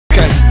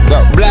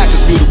Black is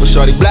beautiful,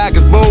 shorty. Black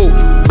is bold.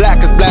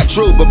 Black is black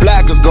true, but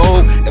black is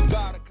gold.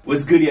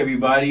 What's good,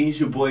 everybody? It's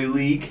your boy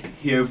Leek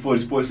here for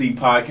the Sports League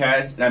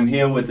podcast, and I'm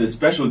here with a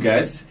special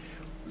guest.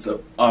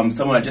 So,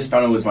 someone I just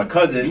found out was my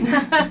cousin,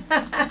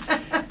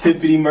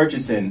 Tiffany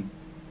Murchison.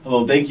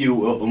 Hello, thank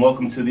you, and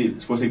welcome to the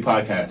Sports League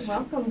podcast.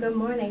 Welcome. Good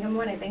morning. Good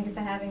morning. Thank you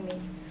for having me.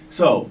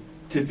 So,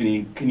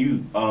 Tiffany, can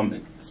you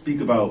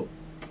speak about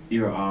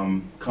your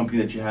company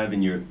that you have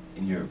in your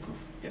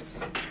yes.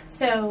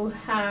 So,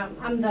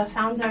 I'm the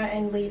founder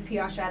and lead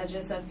PR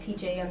strategist of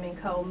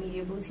TJM & Co.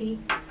 Media Boutique.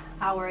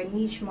 Our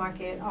niche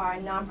market are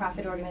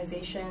nonprofit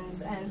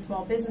organizations and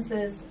small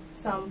businesses,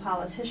 some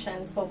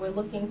politicians, but we're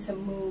looking to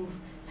move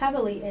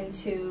heavily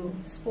into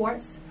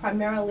sports,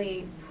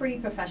 primarily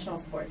pre-professional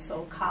sports,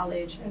 so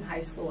college and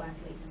high school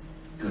athletes.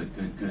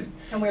 Good.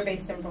 And we're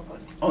based in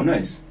Brooklyn. Oh,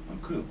 nice. Oh,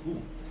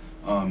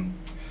 cool.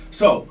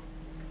 So,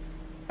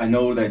 I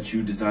know that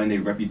you designed a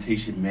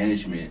reputation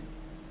management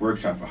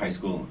workshop for high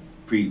school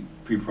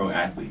pre-pro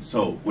athletes.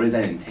 So, what does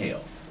that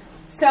entail?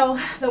 So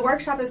the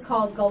workshop is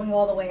called Going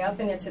All the Way Up,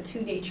 and it's a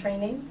 2-day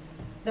training.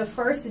 The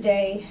first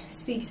day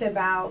speaks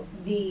about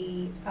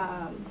the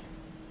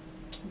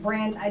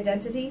brand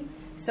identity.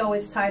 So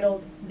it's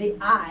titled The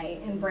I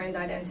in Brand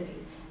Identity.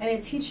 And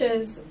it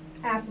teaches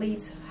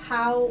athletes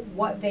how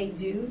what they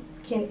do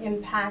can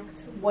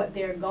impact what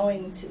they're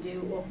going to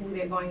do or who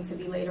they're going to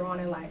be later on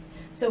in life.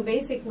 So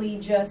basically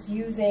just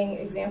using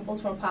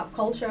examples from pop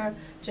culture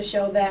to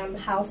show them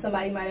how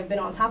somebody might have been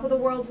on top of the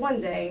world one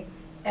day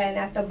and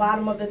at the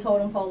bottom of the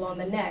totem pole on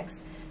the next,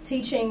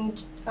 teaching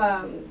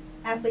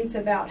athletes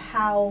about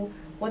how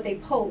what they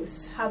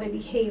post, how they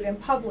behave in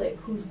public,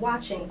 who's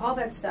watching, all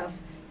that stuff,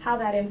 how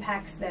that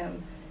impacts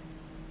them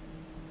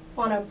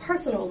on a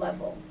personal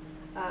level,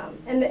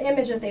 and the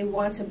image that they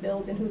want to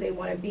build and who they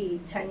want to be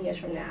 10 years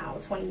from now,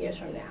 20 years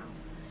from now.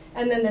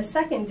 And then the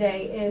second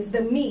day is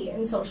the me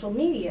in social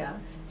media,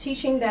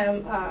 teaching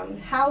them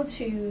how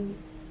to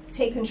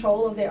take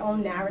control of their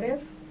own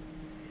narrative.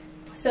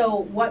 So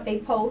what they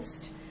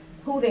post,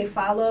 who they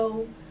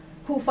follow,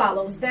 who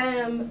follows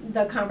them,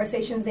 the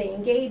conversations they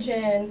engage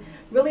in,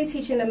 really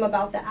teaching them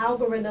about the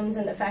algorithms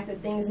and the fact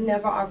that things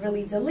never are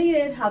really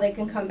deleted, how they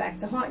can come back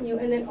to haunt you,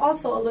 and then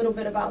also a little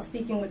bit about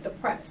speaking with the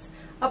press.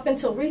 Up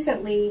until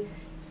recently,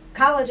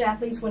 college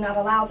athletes were not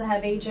allowed to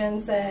have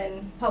agents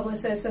and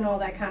publicists and all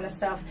that kind of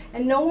stuff,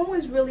 and no one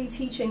was really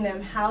teaching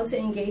them how to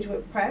engage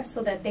with press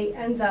so that they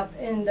end up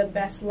in the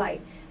best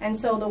light. And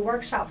so the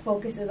workshop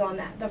focuses on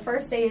that. The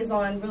first day is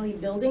on really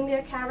building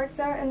their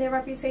character and their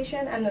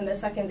reputation, and then the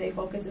second day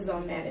focuses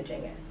on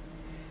managing it.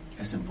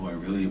 That's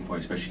important, really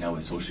important, especially now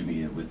with social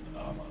media, with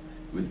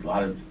a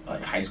lot of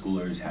high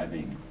schoolers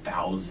having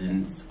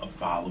thousands of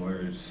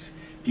followers,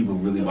 people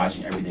really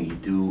watching everything you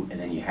do, and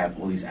then you have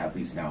all these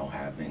athletes now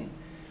having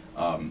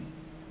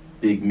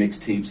big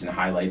mixtapes and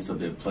highlights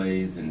of their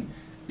plays and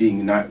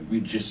being not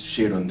just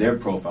shared on their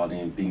profile,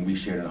 and being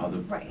reshared on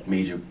other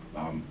major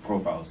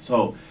profiles.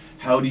 So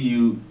how do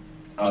you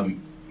how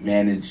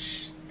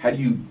do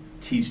you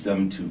teach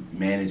them to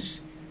manage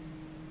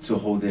to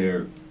hold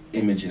their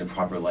image in a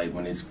proper light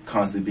when it's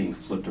constantly being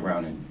flipped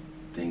around and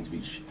things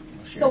be shared?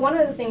 So one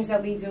of the things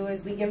that we do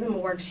is we give them a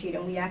worksheet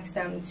and we ask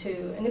them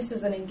to, and this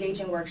is an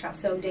engaging workshop,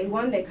 so day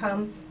one they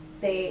come,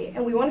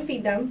 and we want to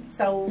feed them,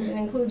 so it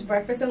includes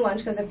breakfast and lunch,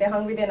 because if they're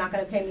hungry, they're not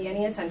going to pay me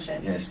any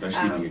attention. Yeah,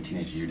 especially when you're a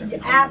teenager, you're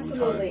definitely hungry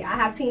absolutely. all the time.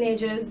 I have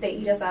teenagers, they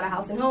eat us out of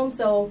house and home,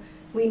 so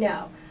we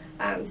know.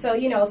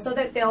 So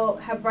that they'll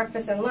have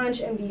breakfast and lunch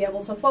and be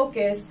able to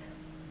focus.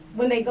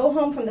 When they go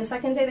home from the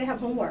second day, they have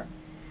homework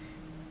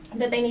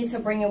that they need to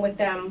bring in with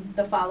them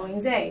the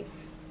following day.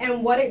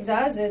 And what it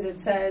does is it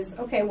says,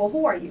 okay, well,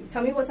 who are you?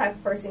 Tell me what type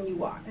of person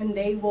you are. And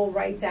they will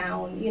write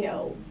down,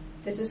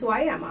 this is who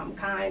I am. I'm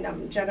kind,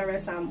 I'm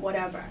generous, I'm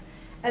whatever.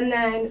 And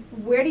then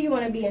where do you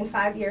want to be in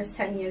 5 years,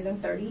 10 years,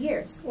 and 30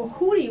 years? Well,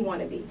 who do you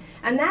want to be?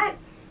 And that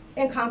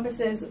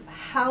encompasses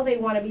how they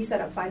want to be set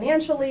up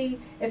financially,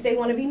 if they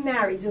want to be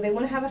married, do they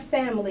want to have a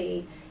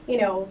family,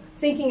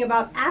 thinking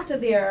about after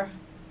their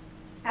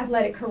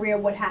athletic career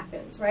what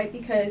happens, right?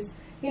 Because,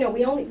 we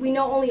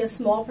know only a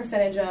small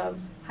percentage of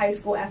high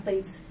school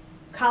athletes,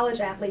 college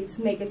athletes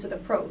make it to the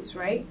pros,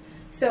 right?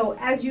 So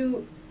as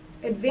you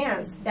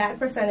advance, that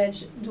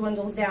percentage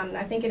dwindles down, and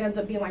I think it ends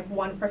up being like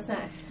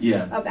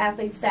 1% of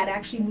athletes that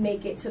actually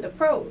make it to the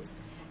pros.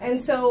 And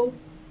so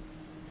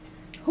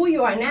who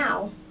you are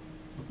now,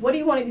 what do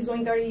you want to be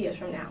doing 30 years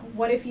from now?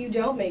 What if you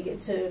don't make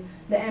it to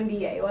the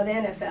NBA or the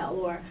NFL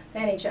or the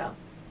NHL?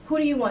 Who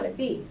do you want to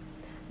be?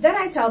 Then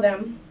I tell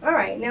them, all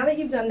right, now that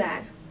you've done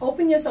that,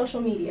 open your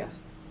social media.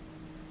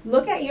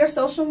 Look at your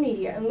social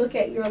media and look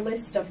at your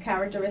list of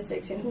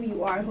characteristics and who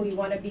you are and who you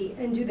want to be,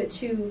 and do the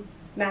two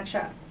match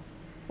up.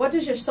 What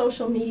does your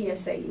social media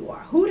say you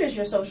are? Who does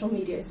your social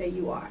media say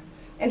you are?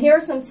 And here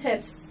are some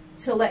tips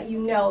to let you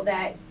know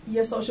that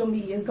your social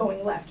media is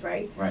going left,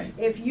 right? Right.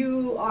 If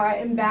you are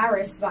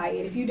embarrassed by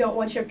it, if you don't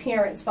want your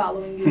parents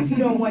following you, if you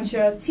don't want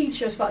your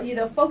teachers following you,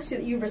 the folks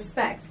that you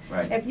respect.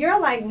 Right. If you're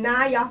like,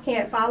 nah, y'all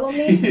can't follow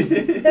me,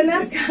 then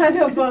that's kind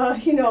of a,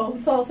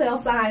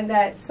 telltale sign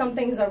that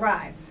something's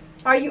awry.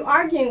 Are you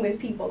arguing with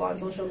people on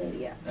social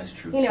media? That's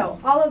true. You know,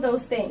 all of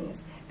those things.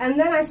 And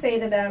then I say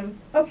to them,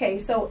 okay,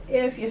 so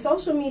if your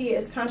social media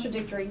is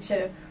contradictory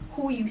to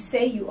who you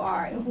say you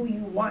are and who you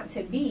want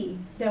to be,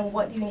 then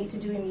what do you need to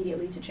do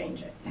immediately to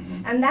change it?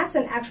 And that's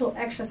an actual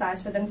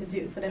exercise for them to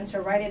do, for them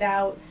to write it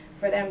out,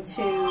 for them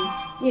to,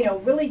 you know,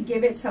 really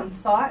give it some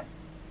thought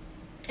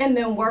and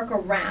then work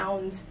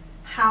around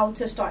how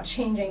to start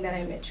changing that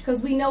image.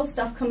 Because we know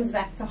stuff comes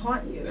back to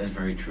haunt you. That's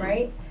very true.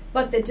 Right?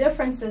 But the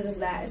difference is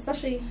that,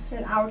 especially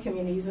in our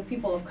communities with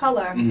people of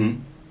color,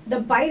 the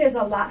bite is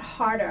a lot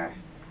harder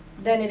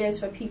than it is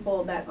for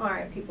people that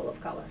aren't people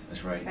of color.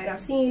 That's right. I've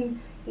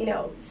seen, you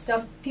know,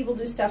 people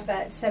do stuff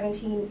at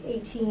 17,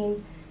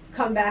 18,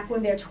 come back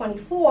when they're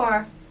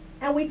 24,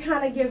 and we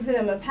kind of give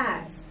them a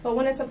pass. But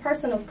when it's a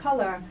person of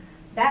color,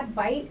 that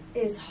bite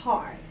is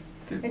hard.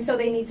 And so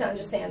they need to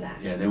understand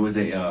that. Yeah, there was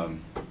a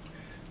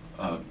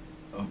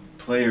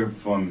player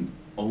from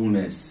Ole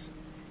Miss.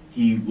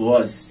 He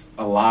lost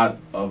a lot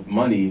of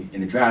money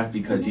in the draft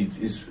because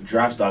his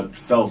draft stock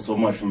fell so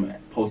much from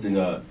posting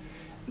a...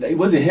 It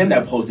wasn't him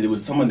that posted, it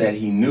was someone that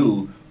he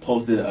knew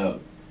posted a...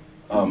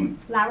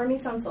 Laramie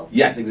Tunsil.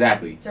 Yes,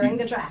 exactly. During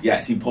the draft.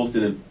 Yes, he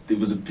posted there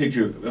was a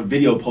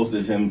video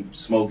posted of him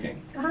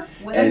smoking.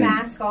 With a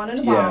mask on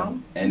and a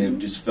bomb. And it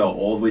just fell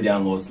all the way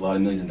down, lost a lot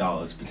of millions of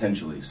dollars,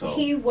 potentially. So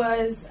he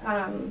was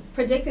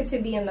predicted to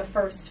be in the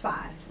first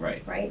 5.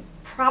 Right?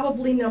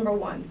 Probably number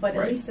 1, but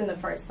at least in the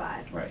first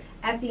 5. Right.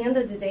 At the end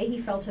of the day,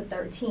 he fell to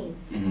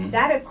 13.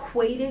 That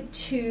equated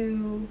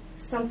to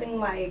something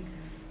like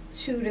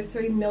 $2 to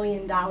 $3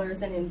 million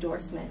in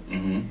endorsements.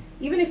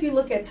 Even if you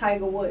look at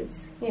Tiger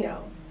Woods, you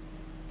know,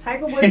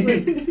 Tiger Woods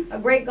was a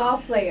great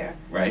golf player.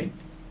 Right.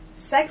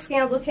 Sex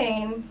scandal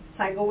came.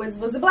 Tiger Woods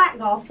was a black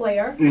golf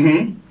player,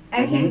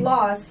 and he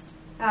lost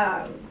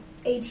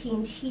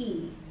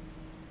AT&T.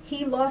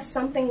 He lost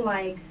something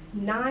like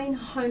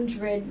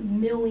 $900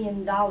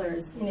 million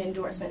in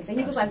endorsements, and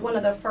he was like one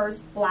of the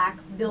first black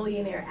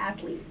billionaire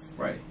athletes.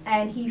 Right.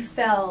 And he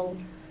fell.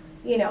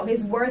 You know,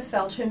 his worth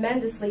fell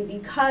tremendously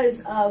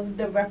because of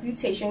the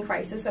reputation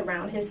crisis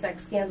around his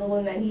sex scandal,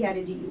 and then he had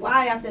a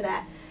DUI after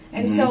that.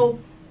 And so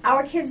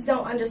our kids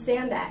don't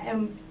understand that.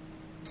 And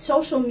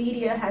social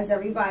media has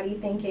everybody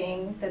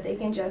thinking that they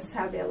can just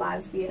have their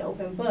lives be an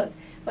open book.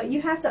 But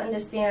you have to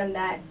understand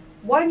that,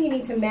 one, you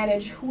need to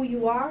manage who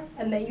you are,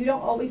 and that you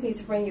don't always need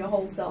to bring your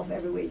whole self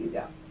everywhere you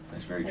go.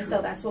 That's very true. And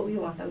so that's what we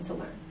want them to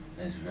learn.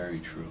 That's very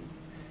true.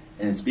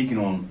 And speaking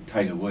on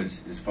Tiger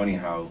Woods, it's funny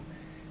how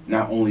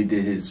not only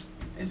did his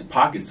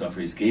pocket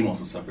suffer, his game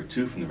also suffered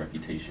too from the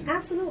reputation.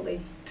 Absolutely.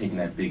 Taking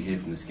that big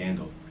hit from the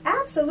scandal.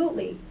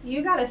 Absolutely.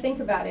 You got to think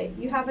about it.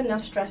 You have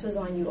enough stresses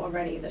on you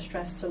already, the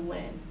stress to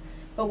win.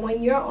 But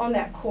when you're on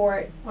that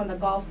court, on the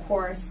golf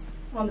course,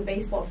 on the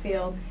baseball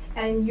field,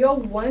 and you're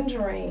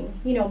wondering,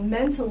 you know,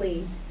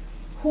 mentally,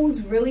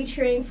 who's really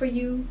cheering for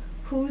you,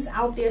 who's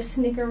out there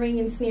snickering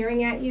and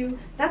sneering at you,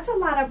 that's a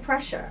lot of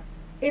pressure.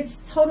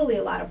 It's totally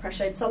a lot of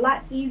pressure. It's a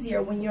lot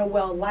easier when you're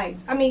well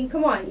liked. I mean,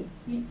 come on,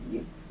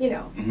 you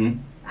know.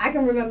 I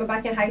can remember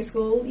back in high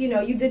school, you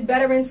know, you did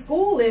better in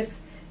school if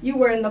you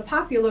were in the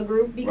popular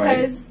group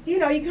because, you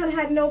know, you kind of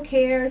had no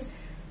cares.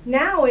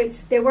 Now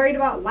they're worried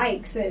about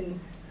likes and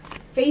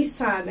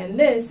FaceTime and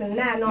this and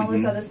that and all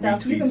this other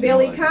stuff. You can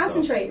barely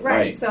concentrate.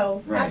 Right.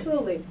 So,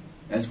 absolutely.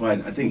 That's why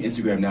I think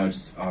Instagram now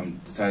just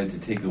decided to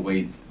take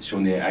away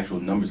showing the actual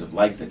numbers of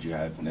likes that you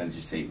have, and then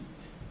just say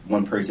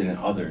one person and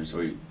others,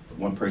 or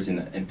one person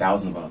and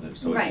thousands of others.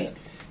 So it just,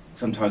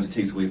 sometimes it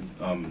takes away,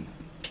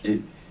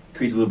 it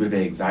creates a little bit of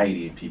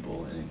anxiety in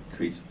people, and it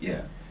creates,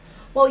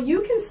 Well,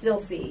 you can still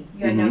see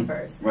your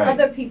numbers.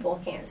 Other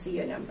people can't see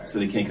your numbers. So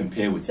they can't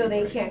compare with you. So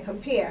they can't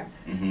compare.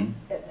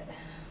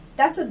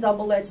 That's a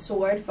double-edged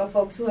sword for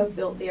folks who have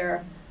built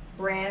their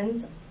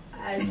brand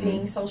as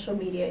being social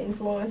media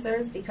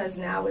influencers, because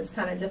now it's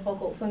kind of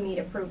difficult for me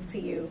to prove to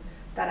you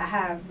that I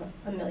have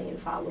 1 million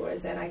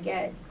followers and I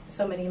get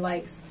so many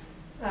likes.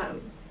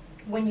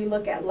 When you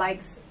look at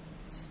likes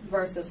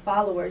versus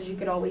followers, you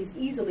could always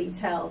easily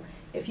tell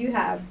if you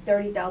have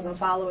 30,000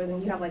 followers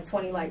and you have like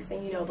 20 likes,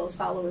 then you know those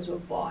followers were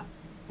bought.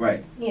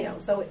 Right. You know,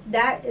 so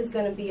that is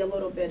going to be a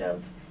little bit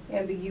of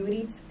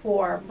ambiguity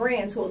for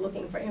brands who are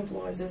looking for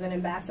influencers and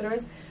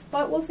ambassadors,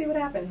 but we'll see what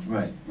happens.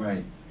 Right,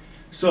 right.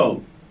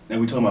 So,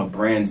 and we're talking about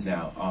brands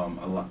now.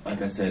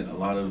 Like I said, a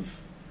lot of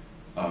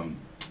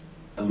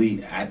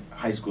elite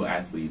high school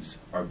athletes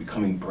are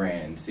becoming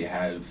brands. They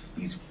have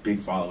these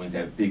big followings. They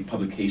have big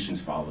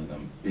publications following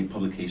them. Big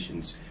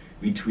publications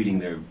retweeting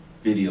their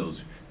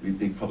videos.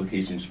 Big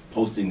publications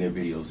posting their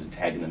videos and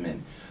tagging them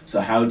in.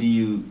 So how do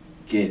you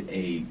get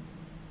a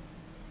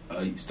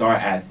star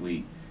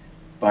athlete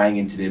buying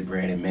into their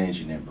brand and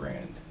managing their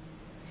brand?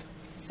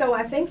 So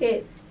I think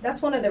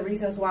that's one of the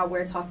reasons why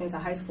we're talking to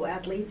high school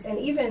athletes and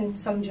even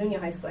some junior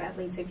high school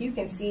athletes. If you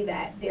can see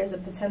that there's a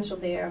potential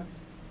there,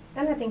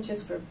 and I think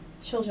just for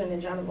children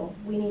in general,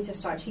 we need to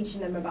start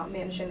teaching them about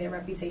managing their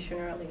reputation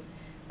early,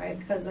 right?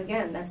 Because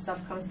again, that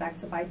stuff comes back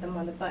to bite them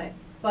on the butt.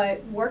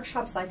 But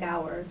workshops like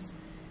ours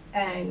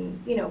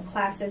and, you know,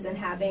 classes and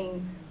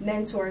having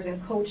mentors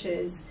and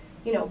coaches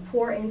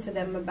pour into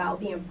them about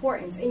the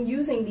importance, and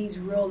using these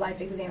real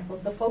life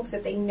examples, the folks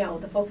that they know,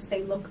 the folks that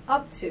they look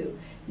up to,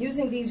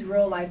 using these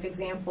real life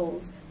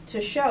examples to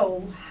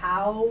show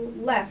how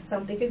left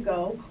something could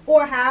go,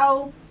 or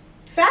how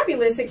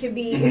fabulous it could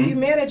be if you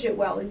manage it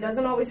well. It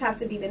doesn't always have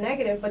to be the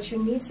negative, but you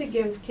need to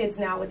give kids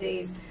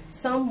nowadays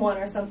someone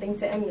or something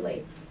to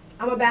emulate.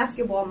 I'm a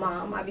basketball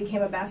mom. I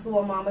became a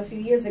basketball mom a few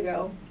years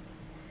ago.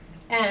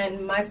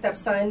 And my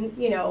stepson,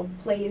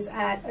 plays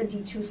at a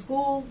D2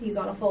 school. He's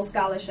on a full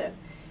scholarship.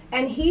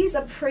 And he's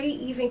a pretty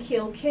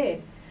even-keeled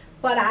kid.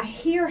 But I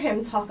hear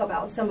him talk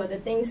about some of the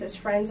things his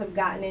friends have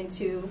gotten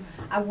into.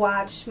 I've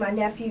watched my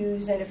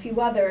nephews and a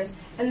few others,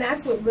 and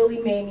that's what really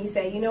made me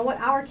say, you know what,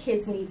 our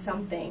kids need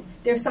something.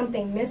 There's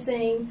something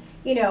missing.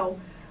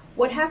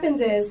 What happens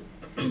is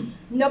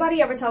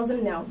nobody ever tells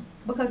them no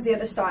because they're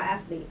the star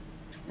athlete.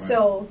 Right.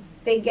 So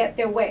they get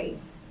their way.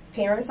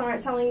 Parents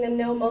aren't telling them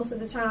no most of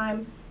the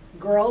time.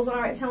 Girls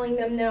aren't telling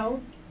them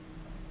no.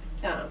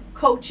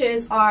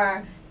 Coaches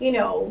are,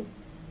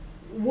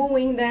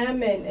 wooing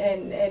them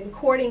and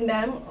courting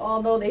them,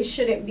 although they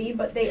shouldn't be,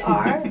 but they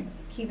are.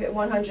 Keep it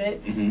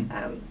 100.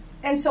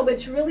 And so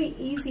it's really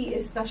easy,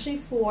 especially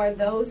for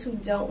those who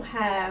don't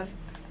have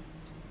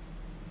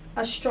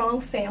a strong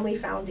family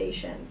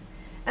foundation.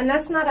 And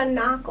that's not a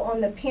knock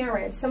on the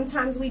parents.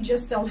 Sometimes we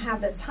just don't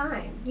have the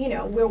time.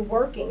 We're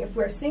working. If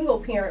we're a single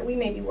parent, we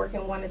may be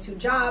working 1 or 2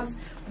 jobs.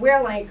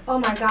 We're like, oh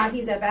my God,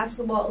 he's at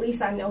basketball. At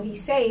least I know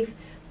he's safe.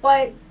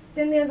 But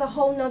then there's a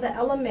whole nother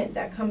element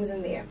that comes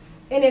in there.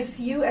 And if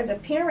you as a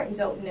parent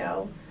don't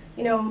know,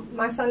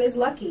 my son is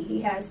lucky.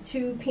 He has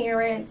 2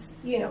 parents,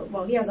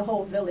 well, he has a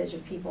whole village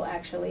of people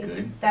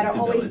actually that are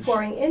always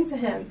pouring into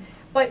him.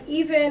 But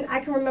even, I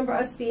can remember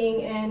us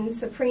being in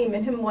Supreme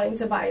and him wanting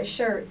to buy a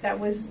shirt that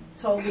was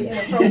totally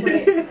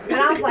inappropriate. And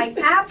I was like,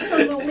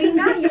 absolutely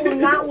not. You will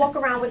not walk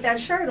around with that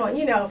shirt on,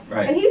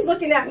 Right. And he's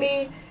looking at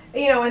me,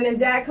 and then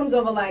Dad comes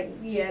over like,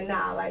 yeah,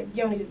 nah, like,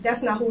 you don't need,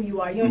 that's not who you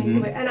are. You don't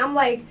need to. And I'm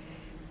like,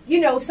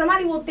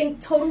 somebody will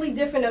think totally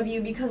different of you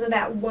because of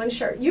that one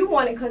shirt. You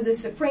want it because it's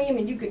Supreme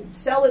and you could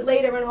sell it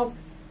later and all.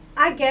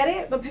 I get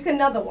it, but pick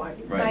another one.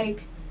 Right.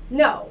 Like,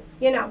 no,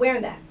 you're not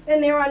wearing that.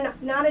 And there are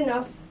not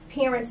enough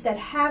parents that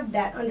have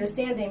that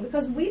understanding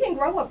because we didn't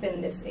grow up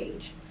in this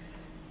age.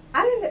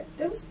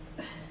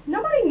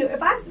 Nobody knew.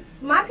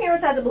 My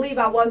parents had to believe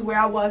I was where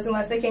I was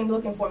unless they came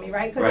looking for me,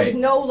 right? Because there was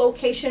no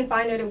location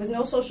finder, there was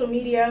no social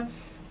media.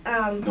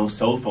 No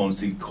cell phone,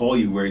 so you call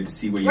you to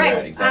see where you're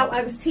at. Exactly.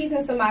 I was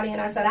teasing somebody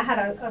and I said I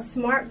had a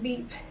smart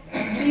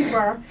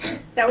beeper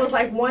that was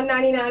like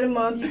 $1.99 a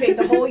month. You paid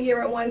the whole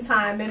year at one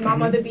time, and my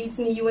mother beeps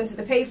me. You went to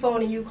the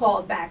payphone and you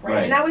called back,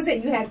 right? And that was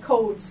it. You had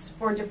codes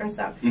for different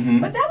stuff,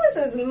 but that was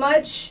as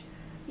much,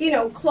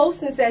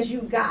 closeness as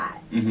you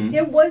got.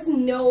 There was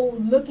no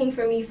looking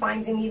for me,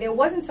 finding me. There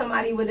wasn't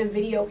somebody with a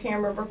video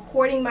camera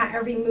recording my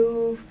every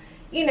move,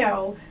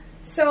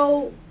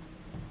 So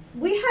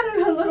we had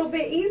it a little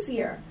bit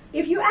easier.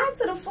 If you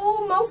acted a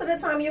fool, most of the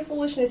time your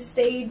foolishness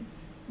stayed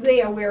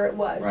there where it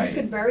was. Right. You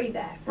could bury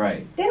that.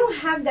 Right. They don't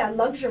have that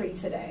luxury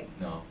today.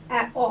 No.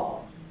 At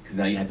all. Because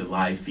now you have the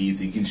live feeds,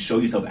 so you can show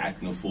yourself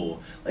acting a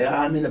fool. Like,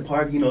 I'm in the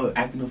park,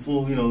 acting a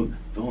fool,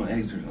 throwing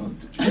eggs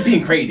or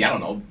being crazy. I don't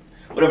know.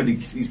 Whatever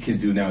these kids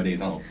do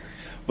nowadays, I don't know.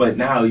 But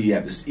now you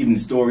have this, even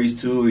stories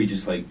too, where you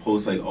just like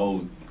post like,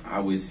 oh, I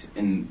was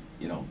in,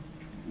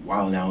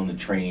 wilding out on the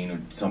train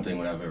or something,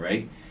 whatever,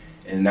 right?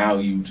 And now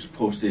you just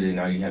post it, and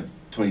now you have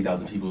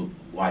 20,000 people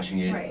watching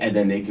it, and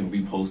then they can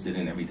repost it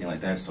and everything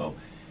like that. So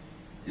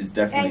it's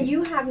definitely... And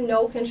you have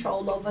no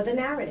control over the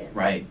narrative.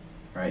 Right.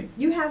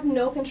 You have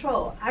no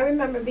control. I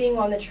remember being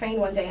on the train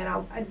one day, and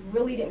I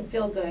really didn't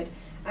feel good.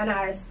 And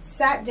I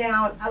sat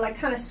down, I like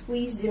kind of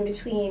squeezed in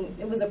between.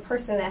 It was a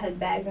person that had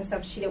bags and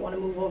stuff. She didn't want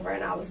to move over,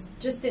 and I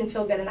just didn't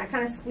feel good. And I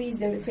kind of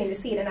squeezed in between the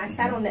seat, and I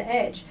sat on the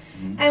edge.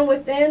 And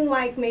within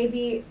like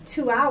maybe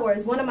 2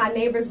 hours, one of my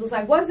neighbors was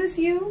like, "Was this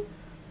you?"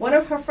 One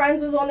of her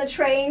friends was on the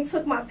train,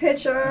 took my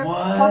picture,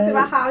 talked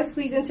about how I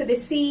squeezed into the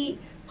seat,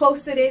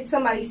 posted it,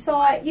 somebody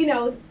saw it,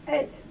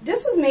 And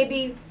this was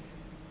maybe,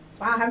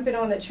 I haven't been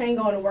on the train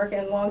going to work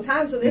in a long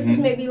time, so this was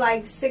maybe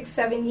like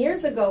 6-7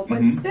 years ago,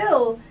 but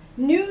still,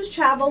 news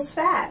travels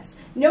fast.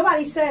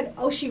 Nobody said,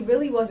 oh, she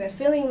really wasn't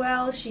feeling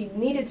well, she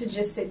needed to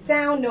just sit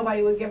down,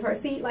 nobody would give her a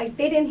seat. Like,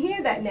 they didn't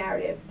hear that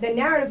narrative. The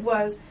narrative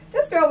was,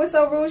 this girl was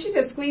so rude, she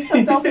just squeezed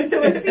herself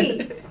into a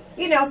seat.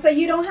 So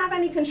you don't have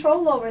any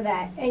control over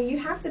that. And you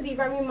have to be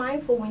very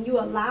mindful when you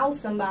allow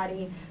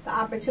somebody the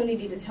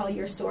opportunity to tell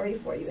your story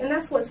for you. And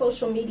that's what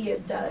social media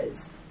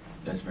does.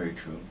 That's very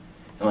true.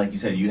 And like you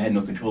said, you had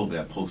no control over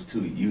that post,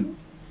 too.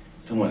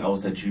 Someone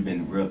else that you've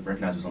been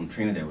recognized was on the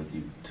train there with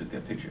you took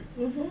that picture.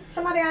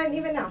 Somebody I didn't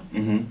even know.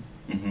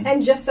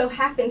 And just so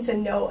happened to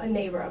know a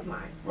neighbor of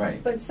mine.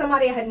 Right. But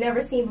somebody I had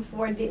never seen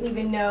before, didn't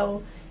even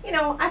know.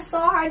 I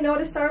saw her, I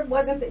noticed her,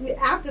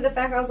 after the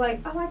fact, I was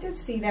like, oh, I did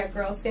see that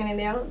girl standing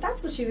there.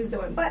 That's what she was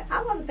doing. But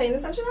I wasn't paying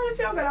attention. I didn't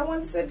feel good. I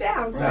wanted to sit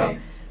down. Right.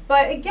 So,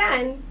 but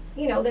again,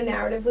 the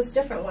narrative was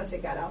different once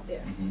it got out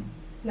there.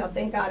 Now,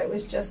 thank God it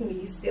was just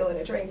me stealing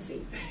a train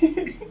seat.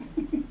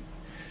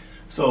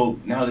 So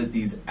now that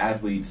these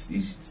athletes,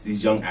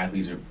 these young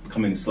athletes are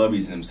becoming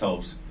celebrities in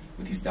themselves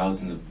with these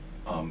thousands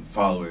of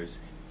followers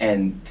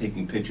and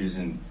taking pictures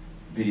and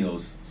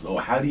videos, so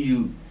how do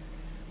you,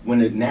 when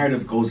the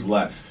narrative goes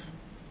left,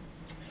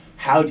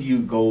 how do you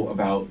go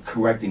about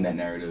correcting that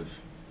narrative?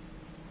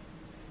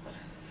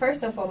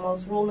 First and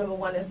foremost, rule number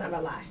one is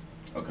never lie.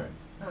 Okay.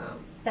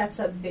 That's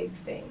a big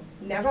thing.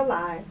 Never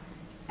lie.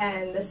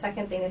 And the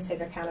second thing is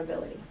take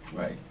accountability.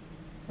 Right.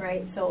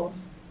 Right? So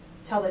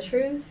tell the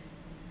truth.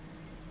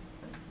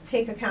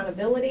 Take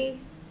accountability.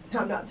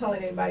 I'm not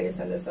telling anybody to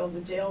send themselves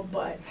to jail,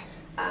 but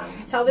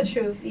tell the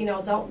truth. You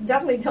know,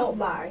 definitely don't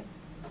lie.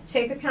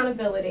 Take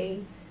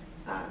accountability.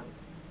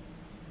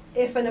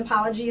 If an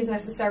apology is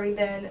necessary,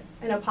 then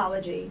an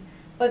apology.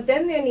 But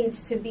then there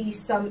needs to be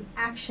some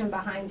action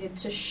behind it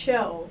to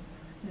show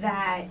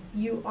that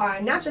you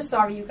are not just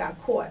sorry you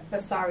got caught,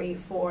 but sorry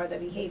for the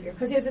behavior.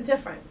 Because there's a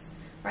difference,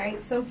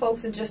 right? Some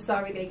folks are just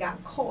sorry they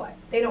got caught.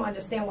 They don't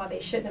understand why they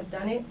shouldn't have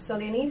done it. So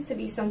there needs to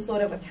be some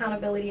sort of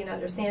accountability and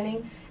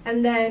understanding,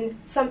 and then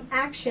some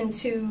action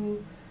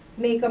to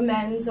make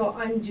amends or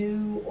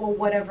undo or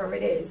whatever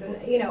it is.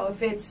 And, you know,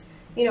 if it's,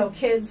 you know,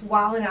 kids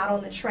wilding out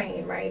on the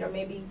train, right, or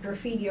maybe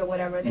graffiti or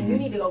whatever, then you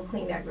need to go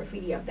clean that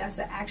graffiti up. That's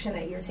the action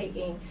that you're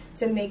taking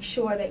to make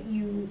sure that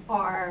you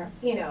are,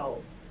 you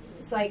know,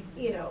 it's like,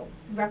 you know,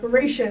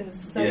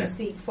 reparations, so to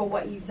speak, for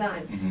what you've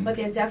done. But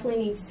there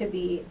definitely needs to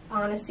be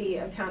honesty,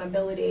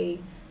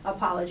 accountability,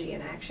 apology,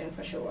 and action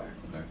for sure.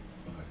 Okay.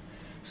 Okay.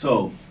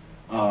 So,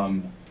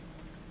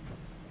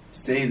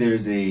 say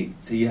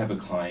you have a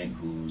client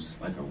who's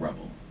like a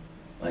rebel,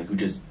 like who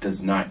just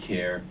does not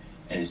care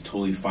and is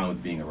totally fine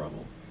with being a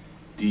rebel.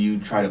 Do you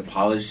try to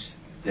polish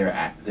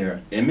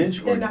their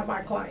image? They're not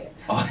my client.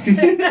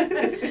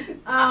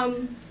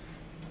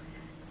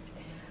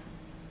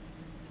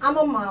 I'm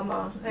a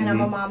mama, and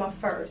I'm a mama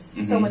first.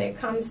 So when it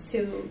comes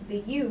to the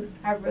youth,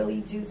 I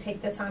really do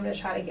take the time to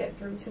try to get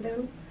through to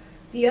them.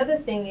 The other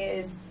thing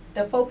is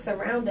the folks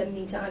around them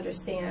need to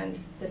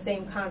understand the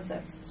same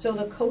concepts. So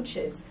the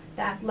coaches,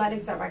 the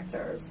athletic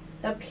directors,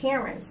 the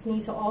parents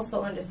need to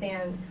also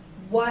understand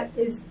what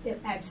is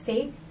at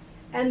stake.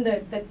 And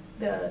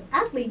the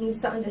athlete needs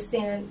to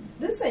understand,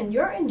 listen,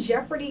 you're in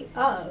jeopardy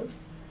of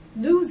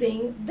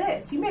losing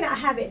this. You may not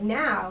have it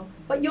now,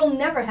 but you'll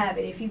never have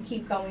it if you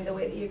keep going the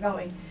way that you're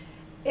going.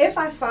 If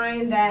I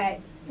find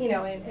that, you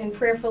know, and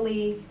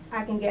prayerfully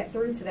I can get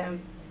through to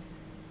them,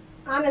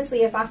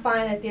 honestly, if I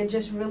find that there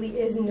just really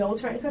is no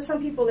turn, because some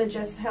people are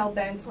just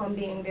hell-bent on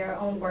being their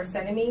own worst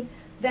enemy,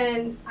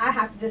 then I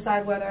have to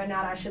decide whether or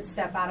not I should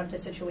step out of the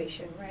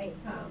situation, right?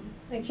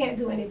 I can't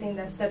do anything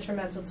that's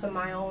detrimental to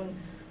my own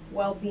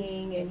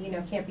well-being, and, you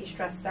know, can't be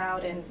stressed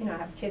out, and, you know, I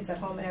have kids at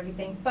home and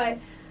everything. But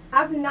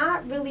I've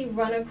not really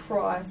run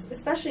across,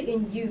 especially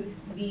in youth,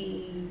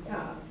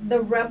 the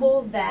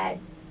rebel that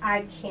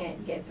I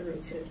can't get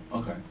through to.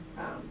 Okay.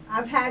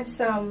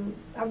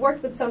 I've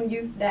worked with some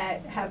youth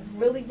that have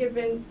really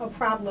given a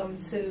problem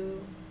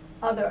to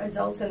other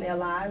adults in their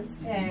lives,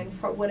 and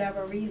for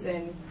whatever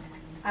reason,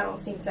 I don't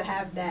seem to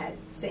have that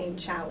same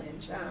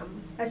challenge.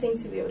 I seem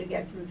to be able to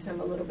get through to them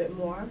a little bit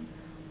more,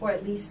 or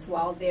at least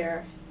while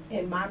they're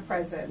in my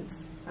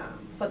presence,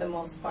 for the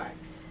most part.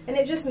 And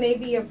it just may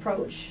be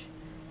approach.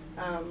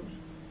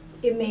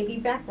 It may be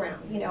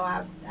background. You know,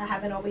 I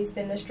haven't always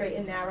been the straight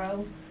and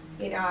narrow.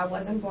 You know, I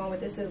wasn't born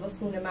with a silver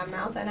spoon in my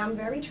mouth, and I'm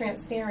very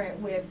transparent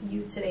with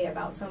you today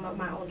about some of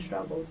my own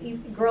struggles,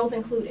 girls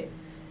included.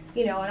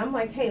 You know, and I'm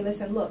like, hey,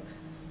 listen, look,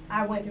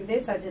 I went through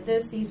this, I did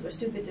this, these were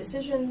stupid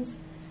decisions.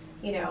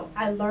 You know,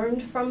 I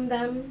learned from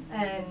them,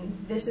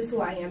 and this is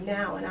who I am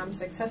now, and I'm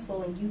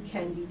successful, and you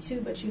can be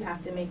too, but you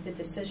have to make the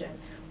decision.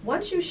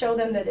 Once you show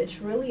them that it's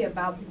really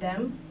about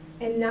them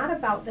and not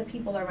about the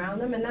people around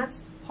them, and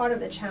that's part of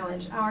the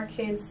challenge. Our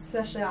kids,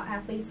 especially our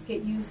athletes,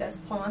 get used as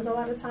pawns a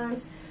lot of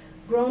times.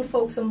 Grown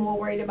folks are more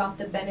worried about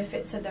the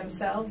benefit to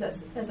themselves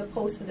as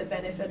opposed to the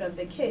benefit of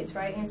the kids,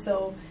 right? And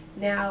so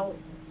now,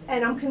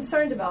 and I'm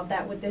concerned about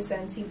that with this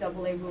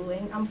NCAA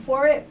ruling. I'm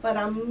for it, but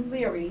I'm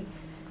leery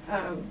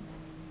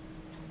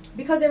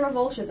because there are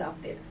vultures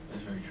out there.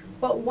 That's very true.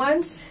 But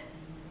once,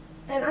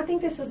 and I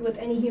think this is with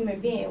any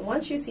human being,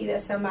 once you see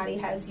that somebody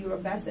has your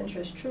best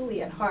interest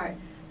truly at heart,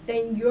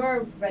 then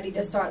you're ready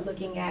to start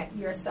looking at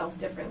yourself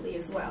differently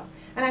as well.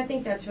 And I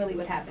think that's really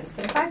what happens.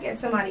 But if I get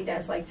somebody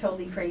that's like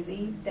totally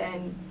crazy,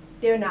 then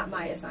they're not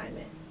my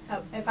assignment.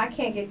 If I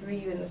can't get through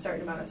you in a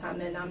certain amount of time,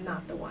 then I'm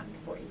not the one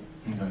for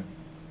you. Okay.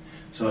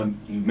 So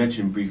you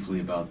mentioned briefly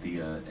about the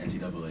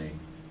NCAA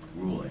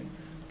ruling.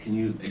 Can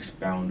you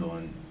expound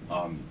on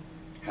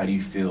how do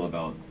you feel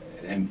about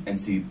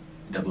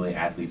NCAA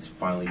athletes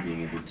finally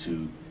being able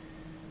to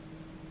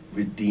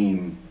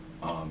redeem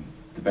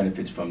the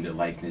benefits from their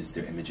likeness,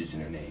 their images,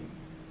 and their name?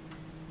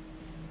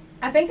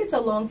 I think it's a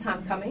long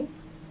time coming,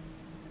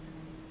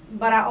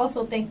 but I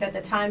also think that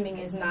the timing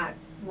is not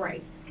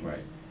right.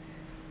 Right.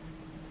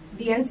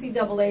 The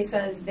NCAA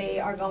says they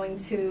are going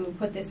to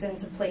put this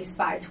into place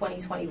by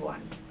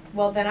 2021.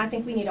 well, then I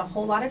think we need a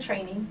whole lot of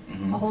training,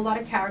 a whole lot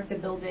of character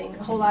building,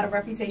 a whole lot of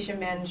reputation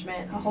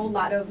management, a whole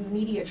lot of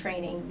media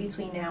training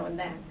between now and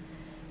then.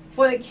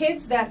 For the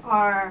kids that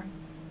are,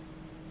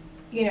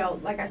 you know,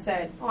 like I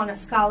said, on a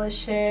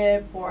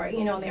scholarship or,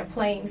 you know, they're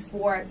playing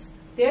sports,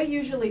 they're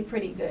usually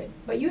pretty good.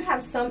 But you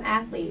have some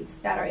athletes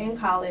that are in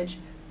college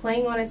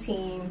playing on a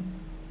team,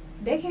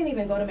 they can't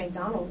even go to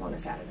McDonald's on a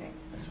Saturday.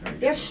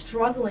 They're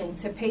struggling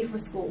to pay for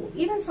school.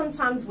 Even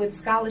sometimes with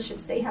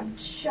scholarships, they have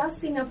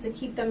just enough to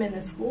keep them in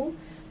the school,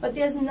 but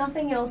there's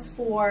nothing else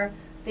for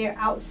their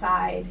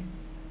outside,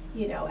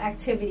 you know,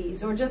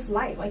 activities or just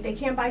life. Like they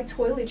can't buy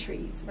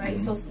toiletries, right?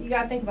 So you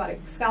got to think about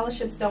it.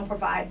 Scholarships don't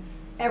provide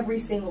every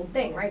single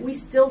thing, right? We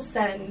still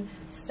send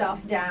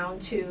stuff down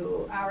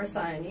to our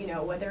son, you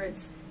know, whether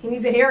it's he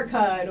needs a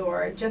haircut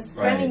or just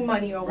spending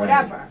money or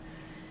whatever.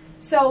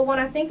 So when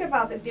I think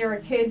about that, there are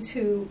kids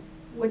who,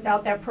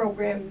 without that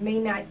program, may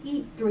not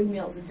eat 3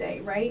 meals a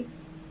day, right?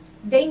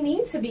 They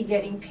need to be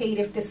getting paid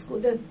if the school,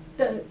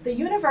 the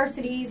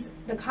universities,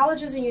 the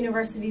colleges and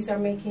universities are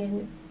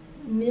making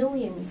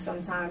millions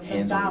sometimes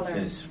of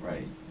dollars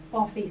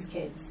off these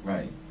kids.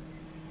 Right.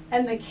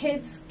 And the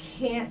kids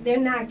can't, they're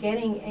not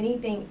getting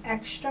anything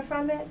extra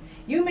from it.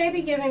 You may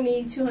be giving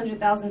me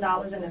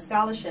 $200,000 in a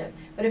scholarship,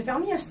 but if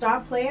I'm your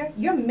star player,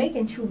 you're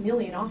making $2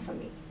 million off of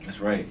me. That's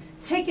right.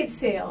 Ticket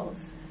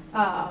sales,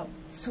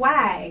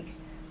 swag,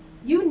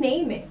 you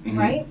name it,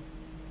 right?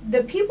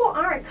 The people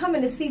aren't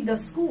coming to see the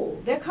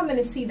school. They're coming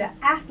to see the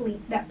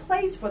athlete that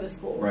plays for the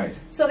school. Right.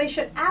 So they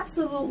should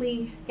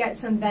absolutely get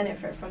some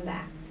benefit from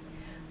that.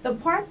 The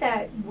part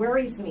that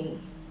worries me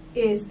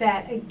is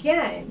that,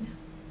 again,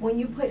 when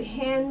you put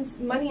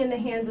money in the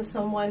hands of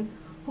someone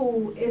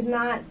who is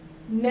not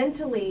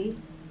mentally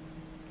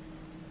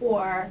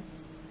or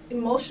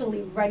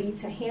emotionally ready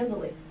to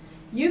handle it.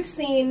 You've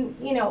seen,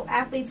 you know,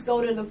 athletes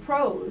go to the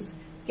pros,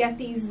 get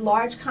these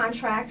large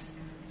contracts.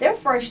 Their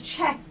first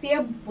check,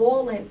 they're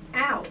balling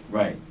out.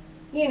 Right.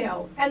 You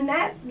know, and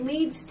that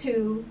leads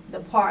to the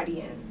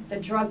partying, the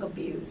drug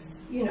abuse,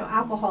 you know,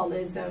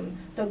 alcoholism,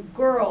 the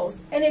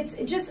girls, and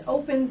it just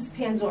opens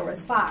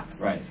Pandora's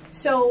box. Right.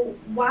 So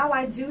while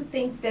I do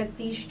think that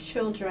these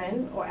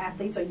children, or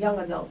athletes, or young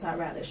adults, I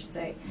rather should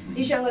say,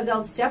 these young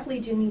adults definitely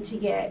do need to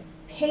get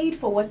paid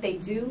for what they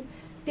do,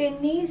 there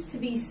needs to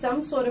be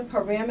some sort of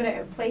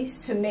parameter in place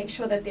to make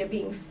sure that they're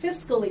being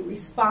fiscally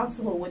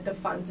responsible with the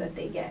funds that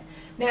they get.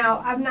 Now,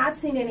 I've not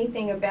seen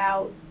anything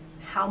about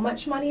how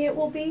much money it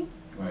will be.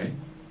 Right.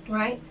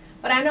 Right?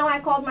 But I know I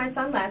called my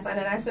son last night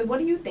and I said, what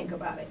do you think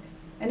about it?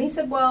 And he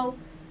said, well,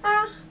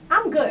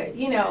 I'm good,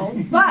 you know,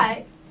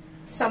 but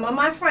some of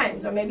my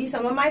friends or maybe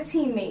some of my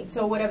teammates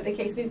or whatever the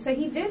case may be. So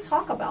he did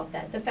talk about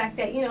that, the fact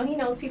that, you know, he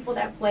knows people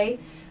that play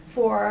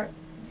for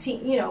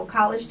you know,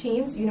 college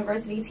teams,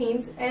 university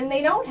teams, and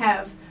they don't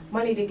have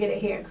money to get a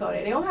haircut,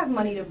 or they don't have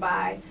money to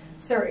buy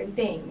certain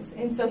things.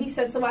 And so he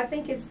said, so I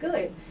think it's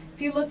good.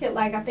 If you look at,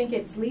 like, I think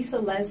it's Lisa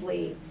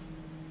Leslie,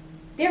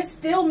 they're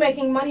still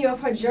making money off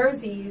her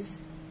jerseys.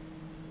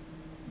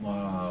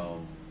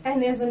 Wow.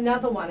 And there's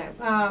another one.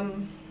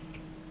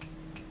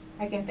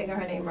 I can't think of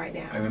her name right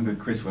now. I remember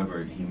Chris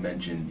Webber, he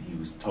mentioned, he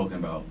was talking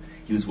about,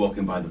 he was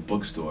walking by the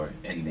bookstore,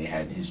 and they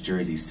had his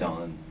jersey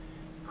selling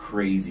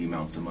crazy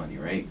amounts of money,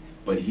 right?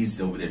 But he's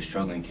over there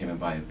struggling, can't even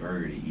buy a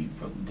burger to eat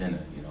for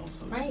dinner, you know.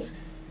 So it's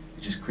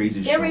just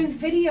crazy. They're in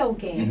video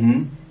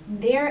games.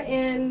 They're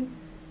in,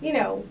 you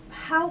know,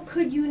 how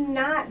could you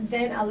not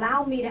then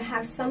allow me to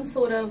have some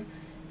sort of,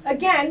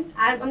 again,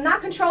 I'm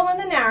not controlling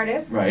the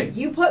narrative. Right.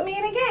 You put me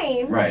in a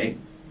game. Right.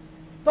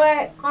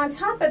 But on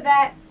top of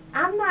that,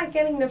 I'm not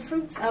getting the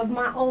fruits of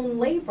my own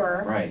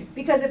labor. Right.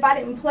 Because if I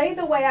didn't play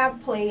the way I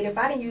played, if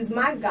I didn't use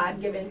my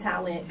God-given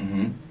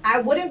talent,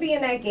 I wouldn't be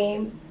in that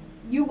game.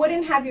 You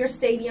wouldn't have your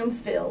stadium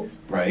filled.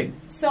 Right.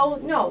 So,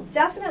 no,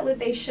 definitely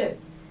they should.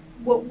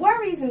 What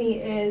worries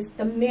me is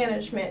the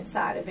management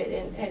side of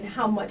it and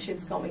how much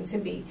it's going to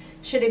be.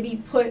 Should it be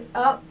put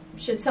up?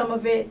 Should some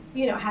of it,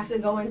 you know, have to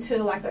go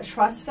into like a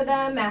trust for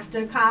them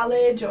after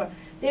college? Or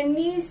there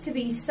needs to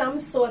be some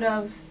sort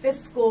of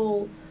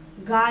fiscal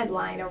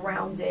guideline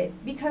around it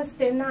because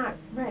they're not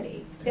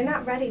ready. They're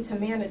not ready to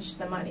manage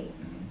the money.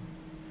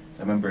 So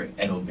I remember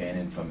Ed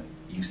O'Bannon from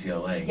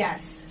UCLA.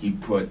 Yes. He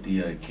put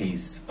the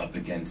case up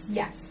against,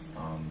 I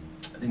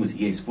think it was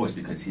EA Sports,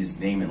 because his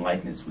name and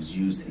likeness was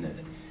used in the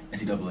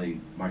NCAA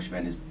March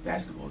Madness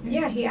basketball game.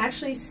 Yeah, he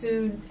actually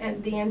sued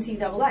the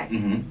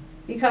NCAA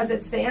because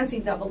it's the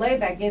NCAA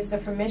that gives the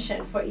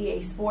permission for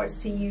EA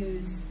Sports to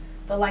use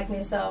the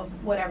likeness of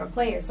whatever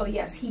player. So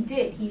yes, he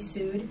did. He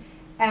sued,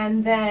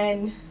 and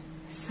then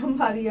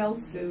somebody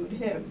else sued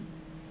him.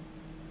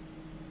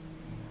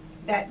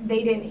 That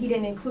he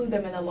didn't include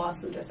them in the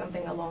lawsuit or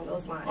something along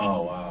those lines.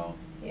 Oh, wow.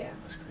 Yeah.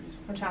 That's crazy.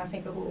 I'm trying to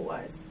think of who it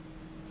was.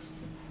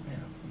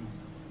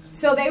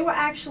 So they were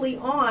actually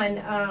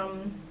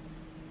on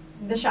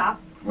The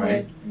Shop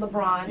with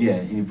LeBron. Yeah,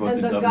 and he brought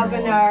and the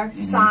governor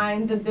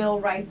signed the bill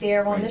right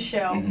there on the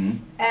show.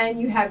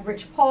 And you had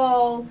Rich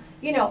Paul,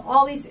 you know,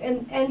 all these,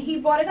 and he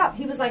brought it up.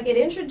 He was like, it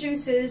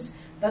introduces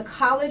the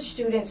college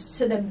students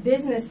to the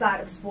business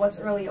side of sports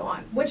early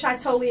on, which I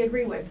totally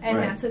agree with, and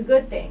Right. that's a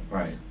good thing.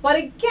 Right. But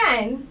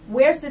again,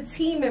 where's the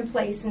team in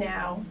place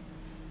now?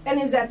 And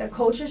is that the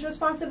coach's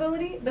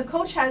responsibility? The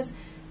coach has,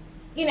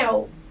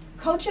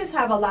 coaches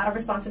have a lot of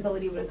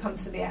responsibility when it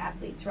comes to their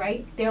athletes,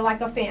 right? They're like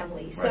a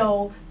family.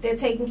 So they're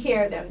taking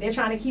care of them. They're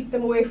trying to keep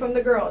them away from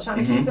the girls,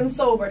 trying to keep them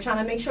sober, trying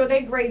to make sure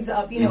their grades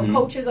are up.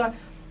 Coaches are.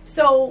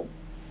 So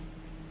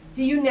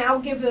do you now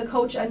give the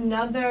coach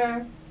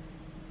another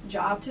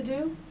job to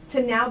do,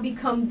 to now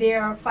become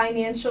their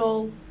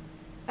financial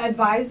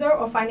advisor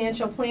or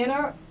financial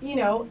planner?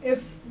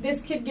 If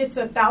this kid gets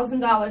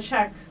 $1,000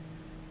 check,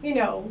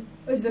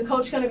 is the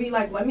coach going to be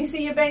like, let me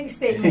see your bank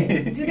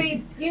statement? Do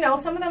they,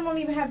 some of them don't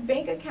even have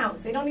bank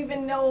accounts. They don't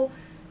even know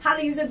how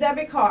to use a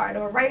debit card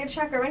or write a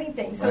check or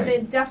anything. So there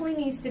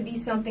definitely needs to be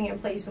something in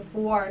place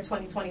before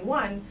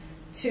 2021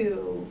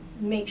 to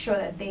make sure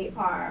that they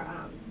are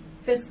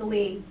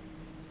fiscally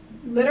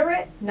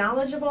literate,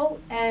 knowledgeable,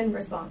 and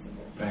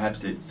responsible.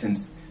 Perhaps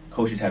since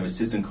coaches have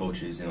assistant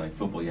coaches, and like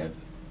football, you have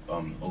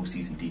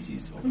OCs and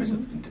DCs, offensive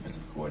and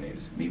defensive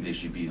coordinators. Maybe there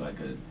should be like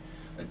a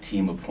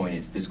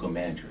team-appointed fiscal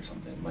manager or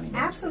something, money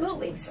manager.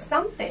 Absolutely,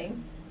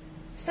 something.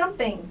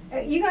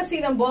 You're gonna see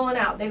them balling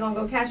out. They're gonna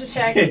go cash a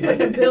check, put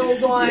the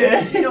bills on,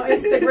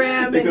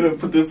 Instagram. They're gonna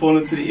put their phone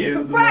into the ear.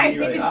 Right.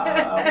 Like,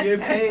 I'm getting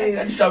paid.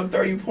 I just dropped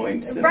 30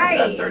 points. And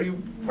I got 30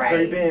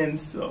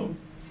 bands. So.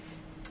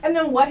 And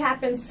then what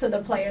happens to the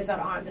players that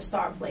aren't the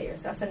star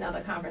players? That's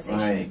another conversation.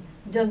 Right.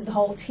 Does the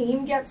whole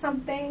team get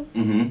something?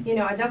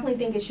 I definitely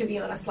think it should be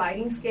on a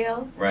sliding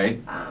scale.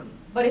 Right.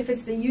 But if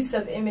it's the use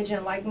of image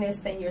and likeness,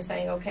 then you're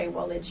saying, okay,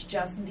 well, it's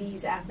just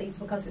these athletes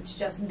because it's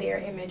just their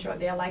image or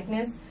their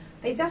likeness.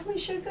 They definitely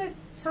should get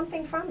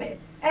something from it.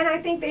 And I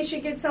think they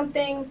should get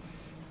something,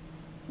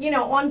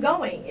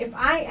 ongoing. If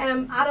I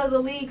am out of the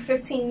league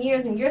 15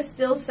 years and you're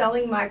still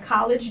selling my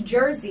college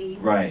jersey,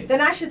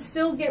 then I should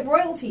still get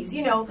royalties.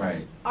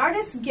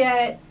 Artists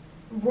get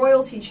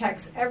royalty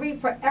checks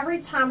for every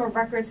time a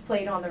record's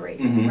played on the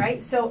radio,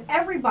 right? So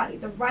everybody,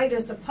 the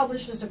writers, the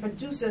publishers, the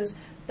producers,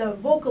 the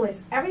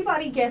vocalists,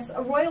 everybody gets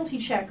a royalty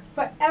check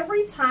for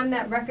every time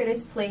that record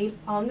is played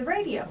on the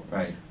radio.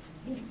 Right.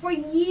 For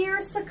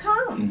years to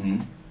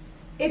come.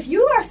 If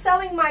you are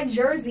selling my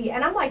jersey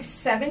and I'm like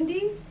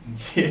 70,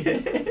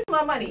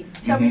 my money.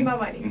 Show me my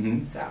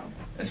money. So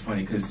that's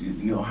funny because you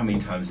know how many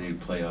times they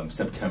play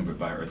September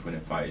by Earth,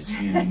 Wind & Fire, so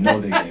you know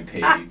they're getting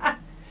paid.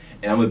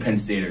 And I'm a Penn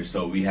Stater,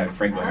 so we have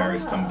Franco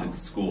Harris come to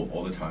school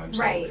all the time.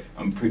 So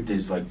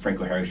there's like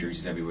Franco Harris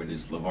jerseys everywhere.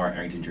 There's LeVar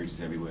Arrington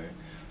jerseys everywhere.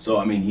 So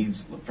I mean,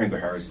 Franco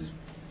Harris has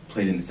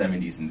played in the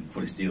 '70s for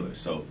the Steelers.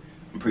 So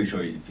I'm pretty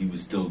sure if he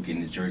was still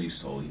getting his jersey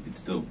sold, he could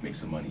still make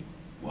some money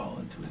well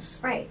into his.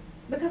 Right,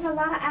 because a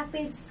lot of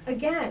athletes,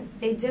 again,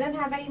 they didn't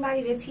have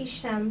anybody to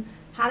teach them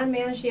how to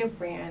manage their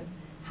brand,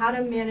 how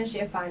to manage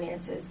their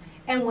finances,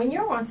 and when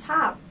you're on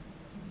top,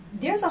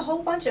 there's a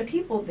whole bunch of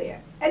people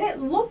there. And it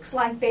looks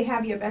like they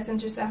have your best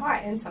interest at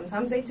heart. And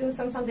sometimes they do,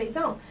 sometimes they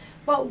don't.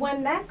 But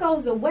when that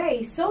goes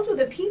away, so do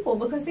the people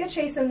because they're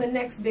chasing the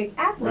next big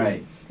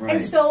athlete. Right.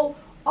 And so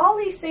all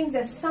these things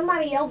that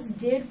somebody else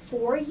did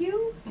for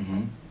you,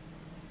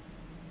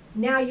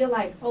 now you're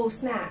like, oh,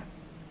 snap.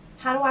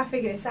 How do I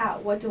figure this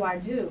out? What do I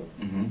do?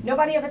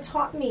 Nobody ever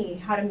taught me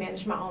how to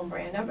manage my own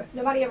brand.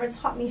 Nobody ever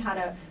taught me how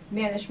to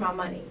manage my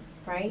money,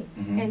 right?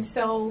 And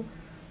so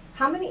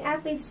how many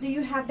athletes do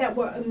you have that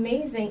were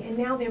amazing and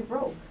now they're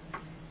broke?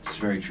 It's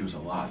very true. It's a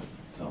lot.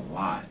 It's a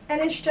lot.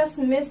 And it's just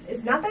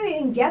it's not that they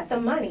didn't get the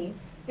money.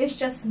 It's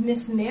just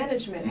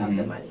mismanagement of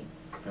the money.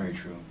 Very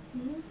true.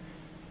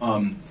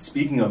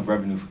 Speaking of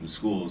revenue from the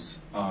schools,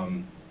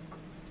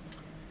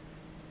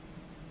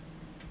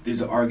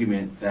 there's an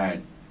argument that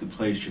the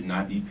players should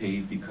not be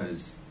paid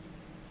because,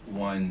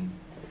 one,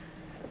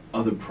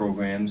 other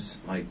programs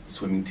like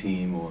swimming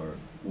team or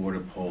water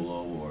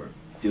polo or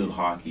field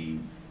hockey,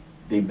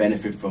 they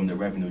benefit from the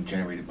revenue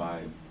generated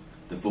by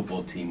the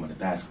football team or the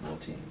basketball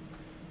team.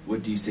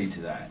 What do you say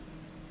to that?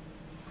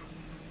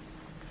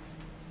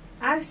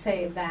 I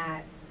say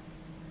that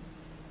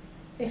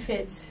if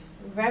it's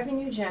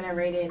revenue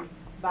generated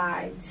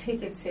by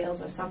ticket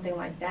sales or something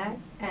like that,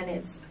 and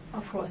it's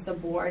across the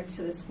board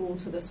to the school,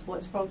 to the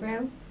sports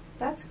program,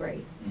 that's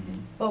great.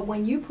 But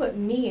when you put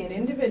me, an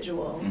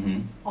individual,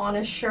 on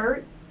a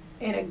shirt,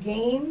 in a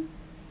game,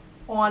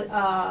 on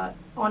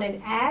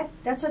an ad,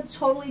 that's a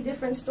totally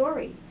different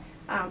story.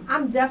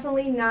 I'm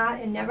definitely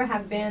not and never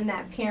have been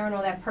that parent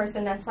or that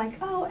person that's like,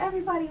 oh,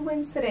 everybody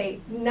wins today.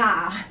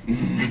 Nah.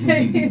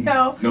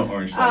 No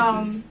orange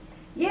slices.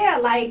 Yeah,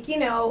 like,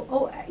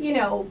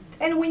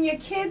 and when you're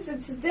kids,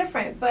 it's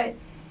different, but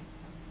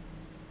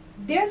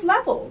there's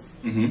levels,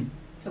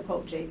 to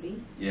quote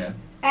Jay-Z. Yeah.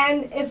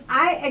 And if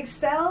I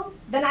excel,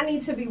 then I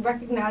need to be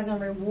recognized and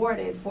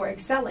rewarded for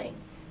excelling.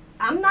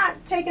 I'm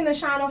not taking the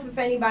shine off of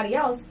anybody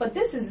else, but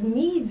this is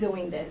me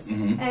doing this,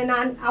 and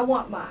I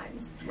want mine.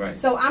 Right.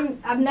 So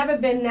I've never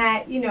been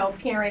that,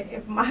 parent.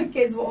 If my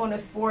kids were on a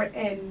sport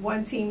and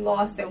one team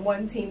lost and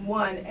one team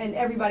won and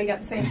everybody got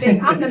the same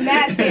thing, I'm the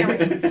mad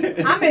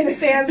parent. I'm I'm in the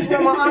stands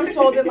with my arms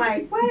folded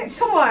like, what?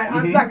 Come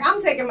on.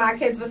 I'm taking my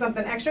kids for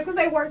something extra because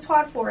they worked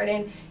hard for it.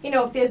 And,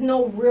 if there's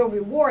no real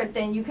reward,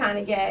 then you kind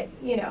of get,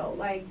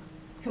 like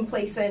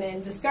complacent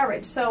and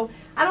discouraged. So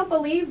I don't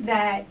believe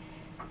that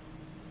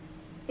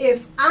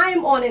if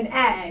I'm on an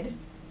ad,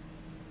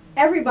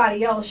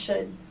 everybody else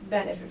should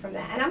benefit from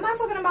that. And I'm not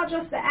talking about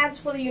just the ads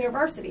for the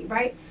university,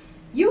 right?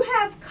 You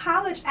have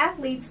college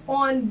athletes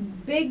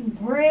on big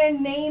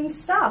brand name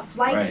stuff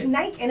like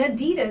Nike and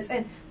Adidas,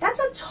 and that's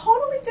a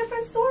totally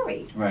different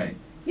story. Right.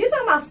 You're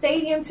talking about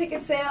stadium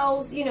ticket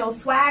sales,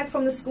 swag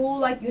from the school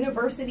like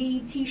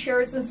university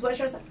T-shirts and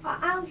sweatshirts.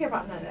 I don't care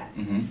about none of that.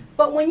 Mm-hmm.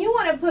 But when you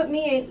want to put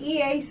me in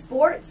EA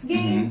Sports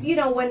games,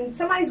 when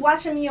somebody's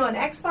watching me on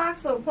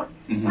Xbox or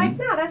like,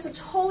 no, that's a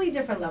totally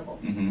different level.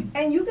 Mm-hmm.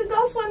 And you can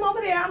go swim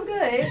over there. I'm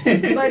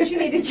good, but you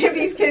need to give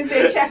these kids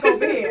their check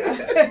over here.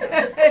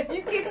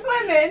 You keep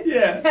swimming,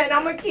 and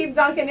I'm gonna keep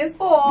dunking this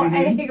ball,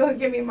 and you're gonna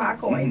give me my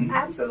coins.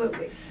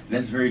 Absolutely.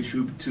 That's very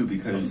true too,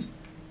 because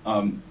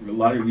a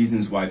lot of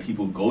reasons why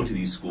people go to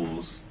these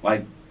schools,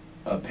 like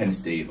Penn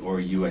State or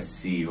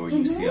USC or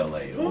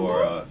UCLA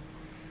or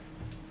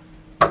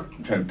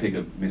I'm trying to pick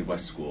a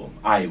Midwest school,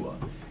 Iowa,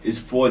 is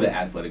for the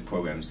athletic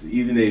programs.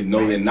 Even they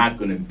know they're not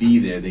going to be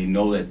there, they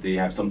know that they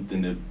have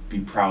something to be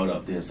proud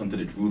of. They have something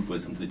to root for,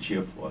 something to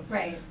cheer for.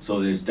 Right. So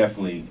there's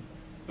definitely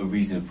a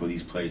reason for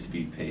these players to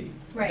be paid.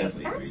 Right.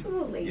 Definitely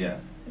Absolutely. agree. Yeah.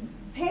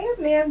 Pay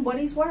a man what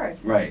he's worth.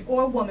 Right.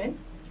 Or a woman.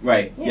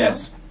 Right. You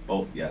Yes. know.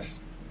 Both. Yes.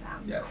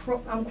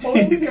 I'm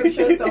quoting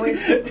scripture, so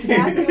it's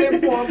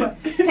masculine form,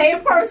 but pay a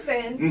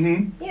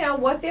person,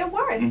 what they're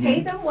worth. Pay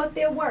them what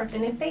they're worth.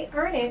 And if they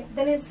earn it,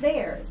 then it's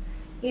theirs.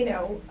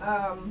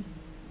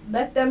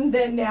 Let them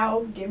then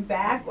now give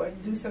back or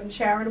do some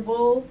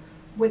charitable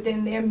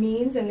within their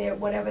means and their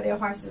whatever their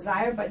heart's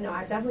desire. But no,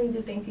 I definitely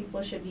do think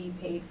people should be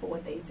paid for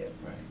what they do.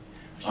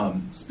 Right.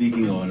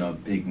 Speaking on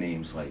big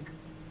names, like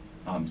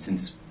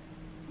since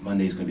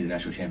Monday is going to be the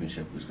national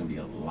championship, there's going to be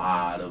a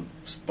lot of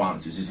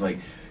sponsors. It's like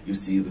you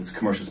see this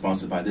commercial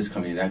sponsored by this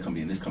company, that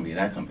company, and this company, and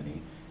that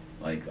company.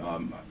 Like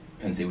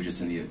Penn State was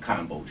just in the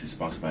Cotton Bowl, which is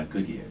sponsored by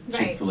Goodyear. Right.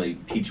 Chick-fil-A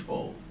Peach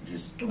Bowl,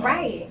 just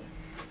Right.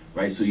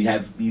 So you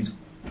have these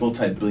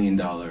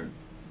multi-billion-dollar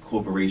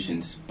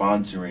corporations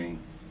sponsoring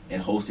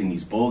and hosting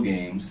these bowl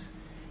games,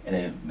 and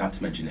then not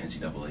to mention the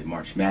NCAA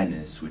March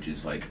Madness, which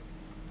is like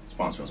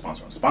sponsor on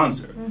sponsor on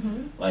sponsor.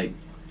 Like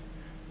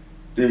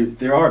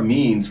there are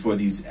means for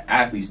these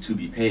athletes to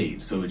be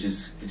paid, so it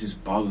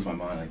just boggles my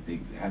mind. Like they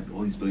have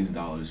all these billions of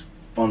dollars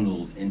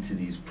funneled into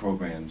these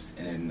programs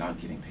and they're not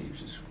getting paid,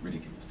 which is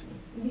ridiculous to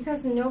me.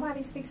 Because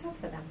nobody speaks up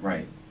for them.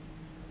 Right.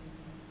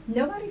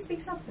 Nobody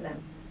speaks up for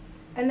them.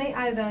 And they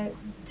either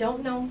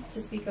don't know to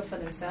speak up for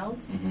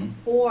themselves,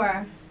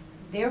 or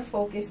they're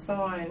focused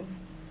on,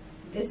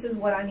 this is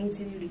what I need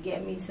to do to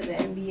get me to the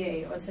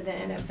NBA or to the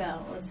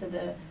NFL or to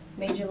the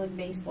Major League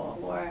Baseball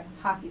or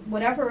hockey,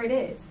 whatever it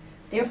is.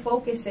 Their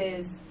focus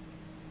is,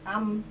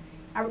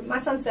 my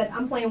son said,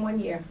 I'm playing 1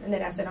 year. And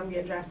then I said, I'm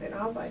getting drafted. And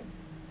I was like,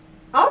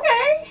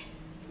 okay.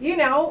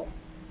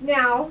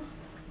 Now,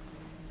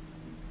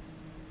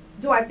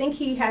 do I think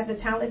he has the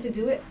talent to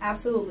do it?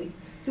 Absolutely.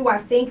 Do I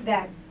think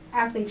that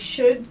athletes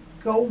should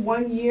go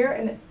 1 year?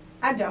 And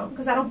I don't,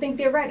 because I don't think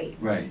they're ready.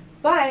 Right.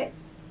 But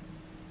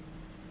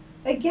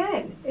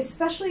again,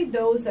 especially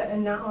those that are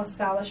not on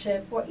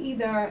scholarship, or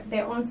either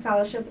they're on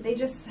scholarship but they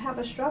just have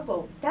a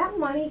struggle, that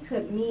money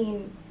could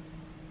mean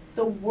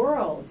the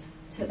world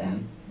to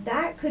them.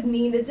 That could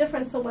mean the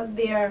difference to what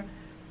their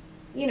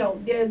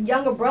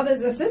younger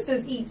brothers and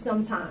sisters eat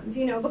sometimes,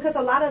 because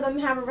a lot of them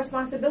have a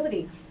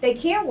responsibility. They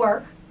can't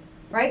work,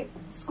 right?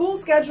 School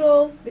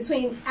schedule,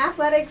 between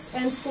athletics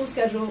and school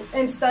schedule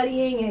and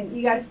studying,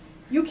 and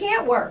you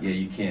can't work. Yeah,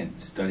 you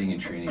can't. Studying and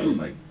training is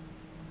like...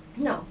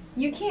 No,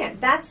 you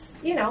can't. That's,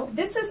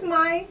 this is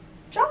my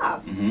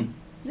job.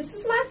 This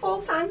is my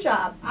full-time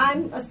job.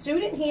 I'm a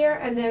student here,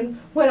 and then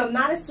when I'm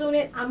not a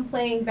student, I'm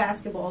playing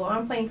basketball or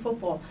I'm playing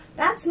football.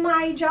 That's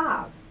my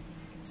job.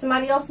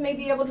 Somebody else may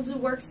be able to do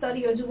work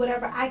study or do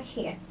whatever. I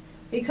can't,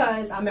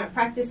 because I'm at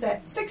practice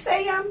at 6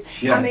 a.m.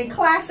 Yes. I'm in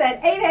class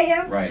at 8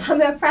 a.m. Right.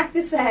 I'm at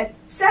practice at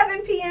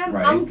 7 p.m.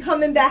 Right. I'm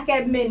coming back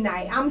at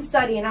midnight. I'm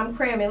studying. I'm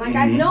cramming. Like,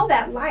 I know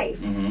that life.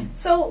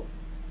 So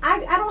I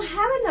don't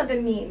have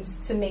another means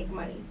to make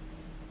money.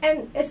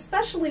 And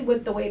especially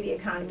with the way the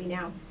economy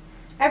now,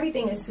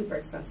 everything is super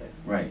expensive.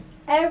 Right.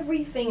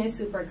 Everything is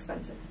super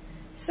expensive.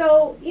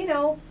 So,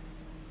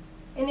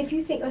 and if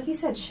you think, like you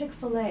said,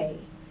 Chick-fil-A,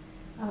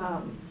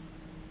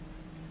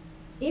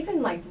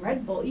 even like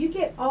Red Bull, you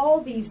get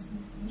all these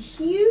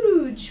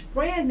huge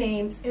brand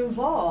names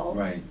involved.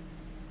 Right.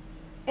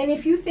 And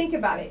if you think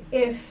about it,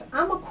 if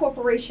I'm a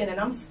corporation and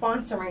I'm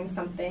sponsoring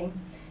something,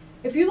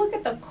 if you look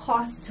at the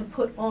cost to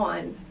put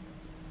on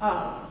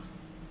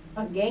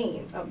a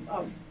game,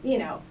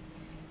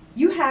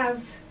 you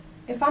have,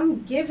 if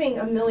I'm giving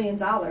 $1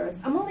 million,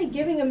 I'm only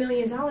giving $1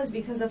 million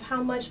because of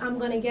how much I'm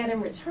going to get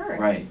in return.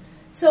 Right.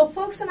 So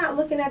folks are not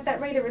looking at that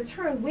rate of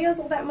return. Where's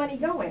all that money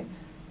going?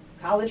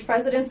 College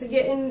presidents are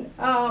getting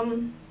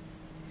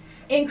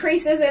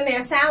increases in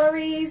their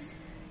salaries.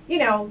 You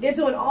know, they're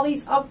doing all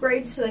these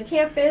upgrades to the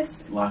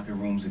campus. Locker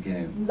rooms are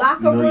getting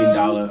Locker $1 million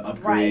rooms,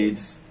 upgrades.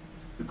 right.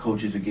 The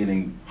coaches are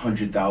getting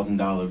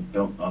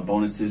 $100,000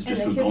 bonuses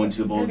just for going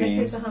to the bowl and games.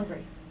 The kids are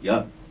hungry.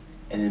 Yep.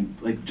 And then,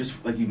 like,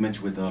 just like you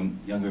mentioned with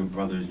younger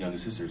brothers, younger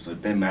sisters,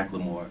 like Ben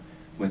McLemore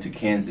went to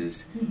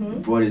Kansas,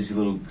 brought his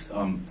little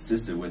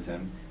sister with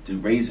him to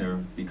raise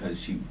her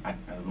because I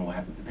don't know what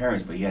happened to the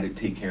parents, but he had to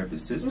take care of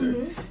his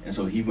sister. And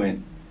so he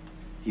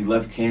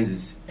left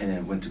Kansas and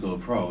then went to go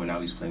pro, and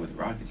now he's playing with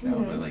the Rockets now.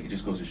 But, like, it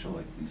just goes to show,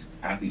 like, these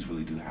athletes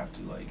really do have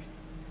to, like,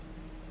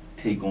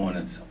 take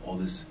on all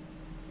this,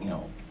 you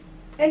know.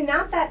 And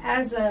not that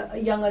as a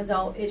young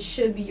adult, it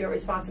should be your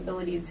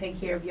responsibility to take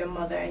care of your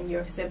mother and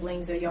your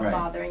siblings or your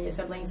father and your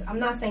siblings. I'm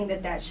not saying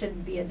that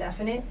should be a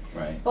definite.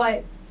 Right.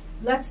 But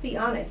let's be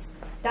honest.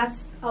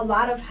 That's a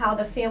lot of how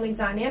the family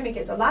dynamic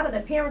is. A lot of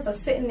the parents are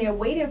sitting there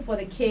waiting for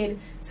the kid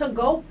to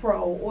go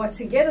pro or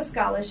to get a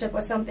scholarship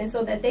or something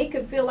so that they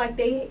could feel like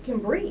they can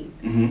breathe.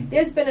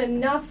 There's been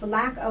enough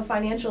lack of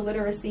financial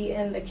literacy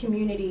in the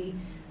community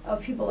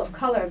of people of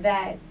color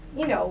that,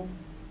 you know,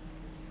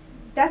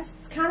 that's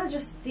kind of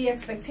just the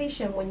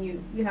expectation when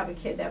you have a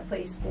kid that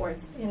plays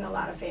sports in a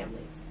lot of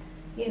families,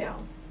 you know.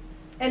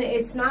 And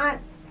it's not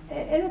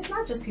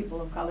just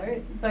people of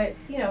color, but,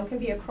 you know, it can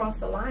be across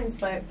the lines.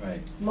 But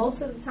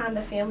most of the time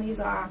the families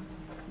are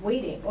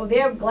waiting, or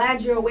they're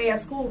glad you're away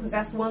at school because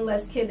that's one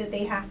less kid that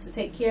they have to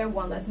take care of,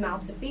 one less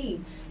mouth to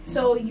feed.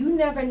 So you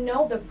never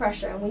know the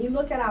pressure. And when you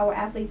look at our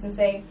athletes and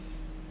say,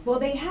 well,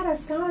 they had a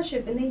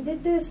scholarship and they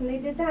did this and they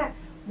did that,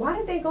 why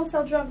did they go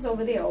sell drugs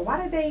over there? Or why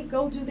did they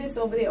go do this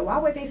over there? Why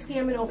were they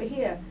scamming over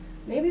here?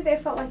 Maybe they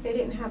felt like they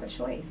didn't have a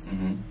choice.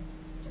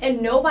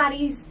 And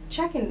nobody's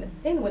checking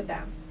in with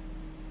them.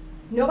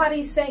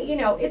 Nobody's saying, you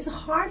know, it's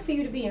hard for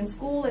you to be in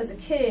school as a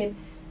kid,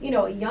 you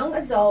know, a young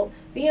adult,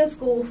 be in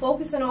school,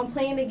 focusing on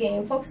playing the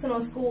game, focusing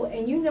on school,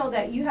 and you know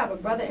that you have a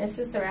brother and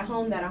sister at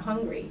home that are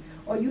hungry,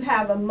 or you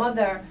have a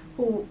mother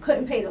who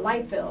couldn't pay the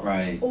light bill.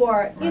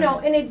 Or, you know,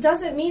 and it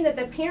doesn't mean that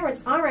the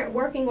parents aren't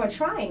working or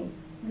trying.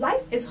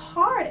 Life is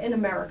hard in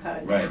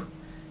America now,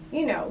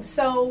 you know,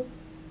 so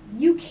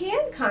you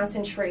can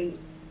concentrate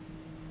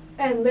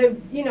and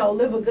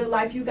live a good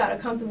life. You got a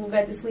comfortable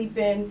bed to sleep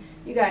in,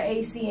 you got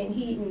AC and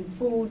heat and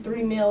food,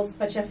 3 meals,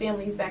 but your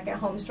family's back at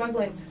home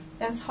struggling.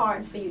 That's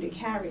hard for you to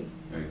carry.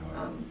 Very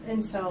hard.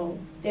 And so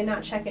they're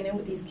not checking in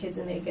with these kids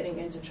and they're getting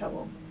into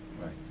trouble.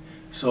 Right.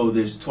 So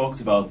there's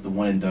talks about the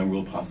one and done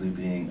rule possibly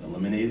being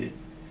eliminated.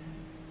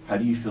 How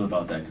do you feel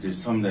about that? Because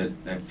there's some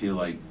that feel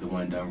like the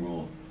one and done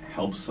rule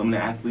helps some of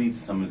the athletes.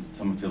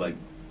 Some feel like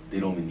they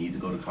don't even need to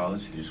go to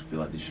college. They just feel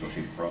like they should go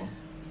straight pro.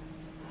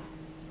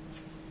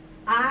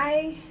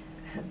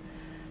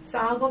 So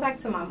I'll go back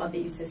to my mother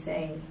used to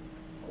say,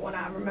 when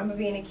I remember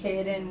being a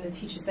kid and the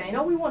teacher saying,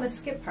 oh, we want to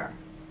skip her.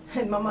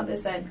 And my mother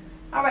said,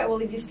 all right,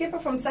 well, if you skip her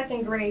from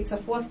 2nd grade to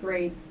 4th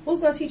grade, who's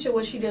going to teach her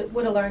what she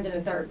would have learned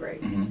in the 3rd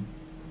grade?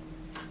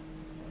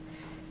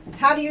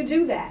 How do you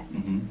do that?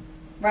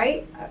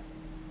 Right?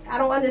 I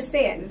don't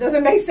understand. It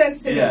doesn't make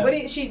sense to me.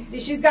 But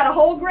she's got a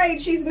whole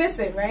grade she's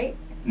missing, right?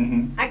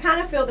 I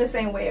kind of feel the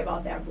same way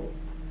about that rule.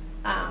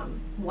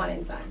 One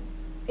and done.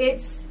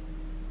 It's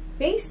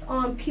based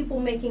on people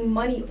making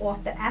money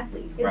off the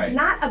athlete. It's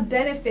not a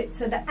benefit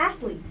to the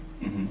athlete.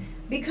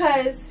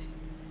 Because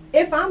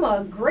if I'm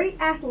a great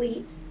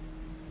athlete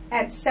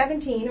at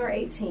 17 or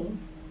 18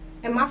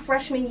 and my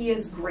freshman year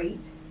is great,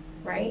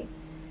 right,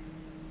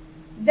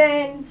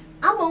 then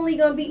I'm only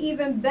going to be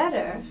even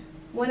better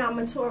when I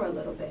mature a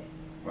little bit.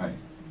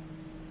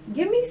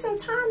 Give me some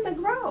time to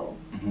grow.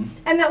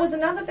 And that was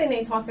another thing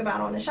they talked about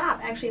on the shop,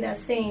 actually, that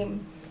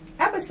same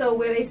episode,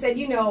 where they said,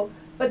 you know,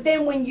 but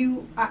then when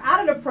you are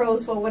out of the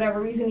pros for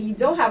whatever reason and you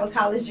don't have a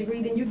college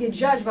degree, then you get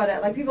judged by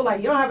that. Like, people are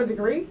like, you don't have a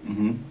degree?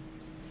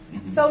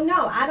 So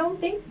no, I don't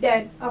think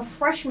that a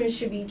freshman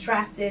should be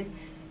drafted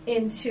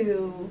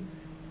into,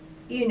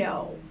 you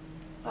know,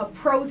 a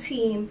pro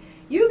team.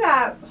 You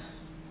got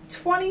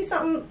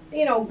 20-something,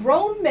 you know,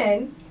 grown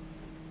men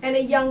and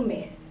a young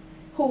man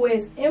who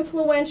is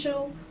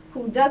influential,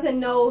 who doesn't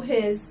know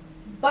his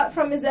butt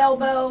from his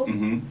elbow.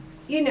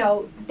 You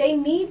know, they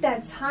need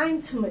that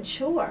time to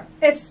mature,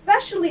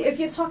 especially if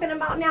you're talking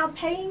about now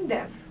paying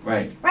them.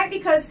 Right?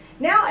 Because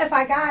now if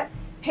I got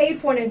paid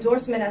for an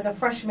endorsement as a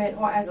freshman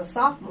or as a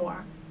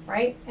sophomore,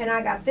 right, and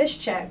I got this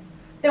check,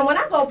 then when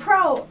I go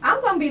pro,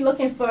 I'm going to be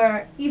looking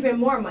for even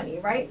more money,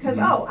 right? Because,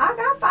 oh, I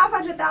got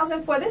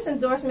 $500,000 for this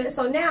endorsement,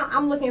 so now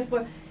I'm looking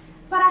for,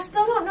 but I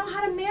still don't know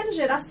how to manage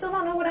it. I still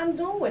don't know what I'm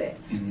doing with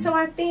it. So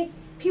I think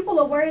people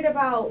are worried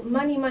about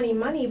money,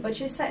 but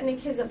you're setting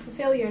the kids up for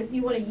failure.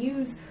 You want to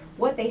use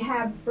what they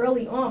have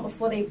early on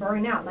before they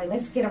burn out. Like,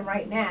 let's get them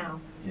right now.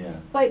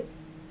 But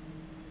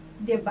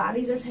their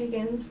bodies are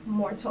taking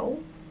more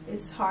toll.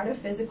 It's harder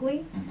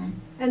physically.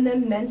 And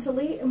then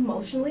mentally,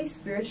 emotionally,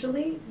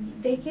 spiritually,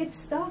 they get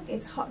stuck.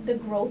 It's hard. The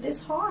growth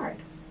is hard.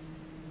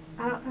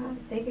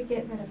 They could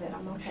get rid of it.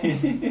 I'm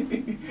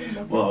okay.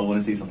 Well, I want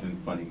to say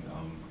something funny.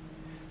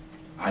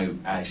 I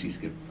actually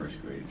skipped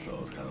first grade, so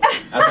it was kind of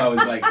that's why I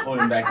was like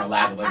holding back my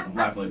laugh, like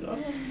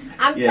oh.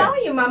 I'm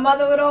telling you, my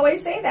mother would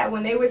always say that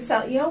when they would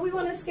tell, we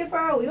want to skip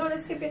her, we want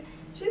to skip it.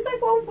 She's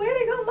like, well, where are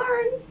they gonna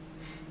learn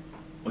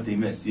what they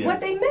missed? Yeah, what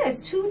they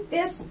missed.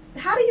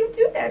 How do you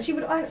do that? She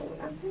would.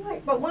 I'd be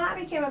like, but when I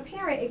became a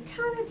parent, it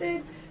kind of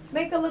did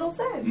make a little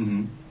sense.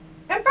 Mm-hmm.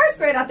 In first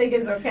grade, I think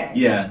is okay.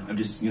 Yeah, I'm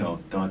just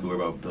don't have to worry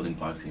about building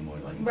blocks anymore,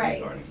 like in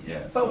kindergarten.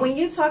 Yeah, but when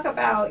you talk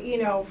about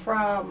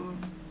from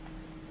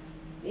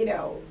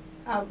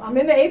I'm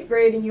in the 8th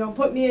grade and you're going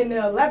to put me in the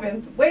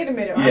 11th. Wait a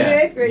minute. I'm in the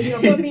 8th grade and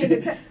you're going to put me in the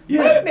 10th.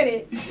 Wait a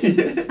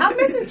minute. I'm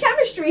missing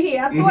chemistry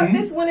here. I thought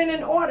this went in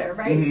an order,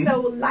 right?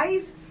 So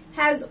life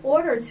has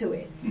order to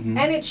it.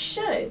 And it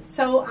should.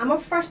 So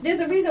there's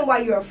a reason why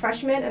you're a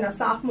freshman and a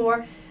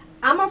sophomore.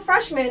 I'm a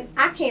freshman.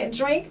 I can't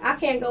drink. I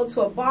can't go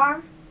to a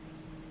bar.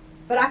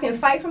 But I can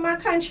fight for my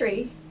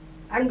country.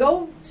 I can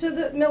go to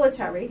the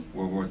military.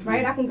 World War III.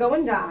 Right? I can go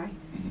and die.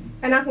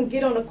 And I can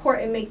get on the court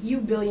and make you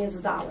billions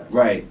of dollars.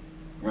 Right.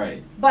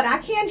 But I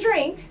can't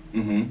drink.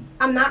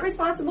 I'm not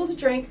responsible to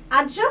drink.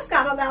 I just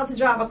got allowed to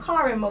drive a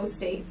car in most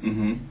states.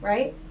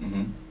 Right?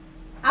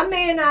 I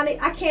may not,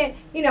 I can't,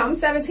 I'm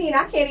 17.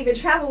 I can't even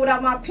travel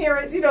without my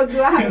parents. Do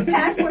I have a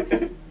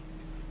passport?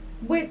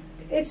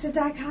 It's a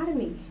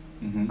dichotomy.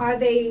 Are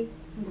they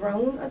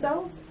grown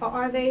adults or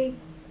are they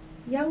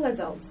young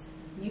adults?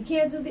 You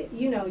can't do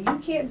you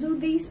can't do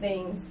these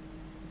things,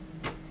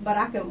 but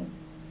I can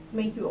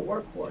make you a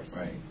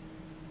workhorse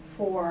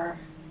for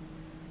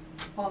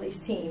all these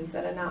teams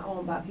that are not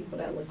owned by people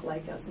that look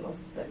like us most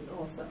of them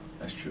also.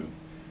 That's true.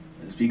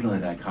 Speaking of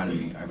the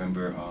dichotomy, I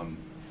remember on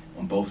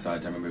both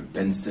sides, I remember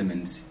Ben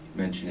Simmons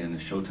mentioned in the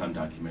Showtime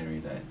documentary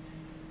that,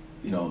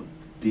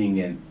 being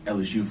in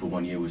LSU for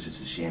 1 year was just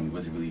a shame. He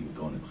wasn't really even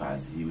going to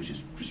classes. He was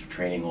just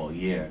training all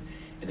year.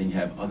 And then you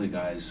have other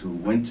guys who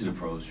went to the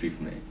pros straight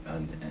from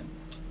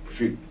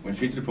went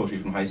straight to the pros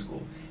straight from high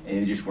school,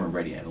 and they just weren't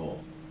ready at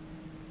all.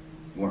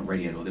 They weren't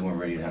ready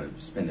to how to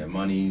spend their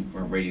money.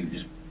 Weren't ready to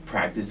just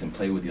practice and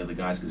play with the other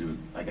guys because,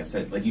 like I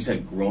said, like you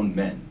said, grown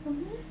men,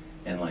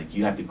 and like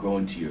you have to grow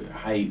into your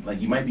height.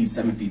 Like you might be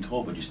 7 feet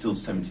tall, but you're still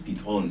 7 feet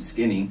tall and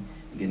skinny.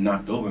 And get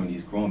knocked over, and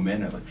these grown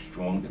men are like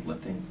strong, been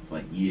lifting for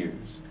like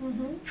years,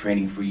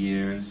 training for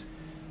years,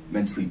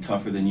 mentally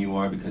tougher than you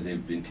are because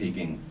they've been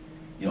taking,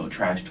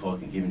 trash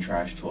talk and giving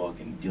trash talk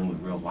and dealing with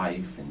real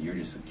life, and you're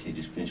just a kid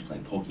just finished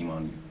playing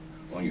Pokemon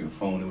on your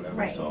phone or whatever.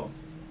 Right. So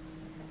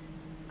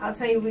I'll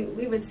tell you,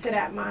 we would sit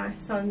at my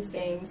son's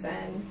games,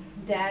 and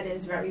Dad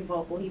is very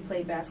vocal. He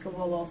played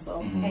basketball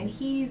also, and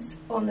he's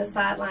on the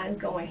sidelines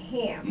going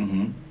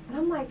ham. And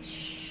I'm like,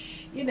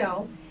 shh,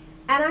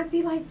 and I'd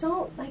be like,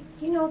 don't. And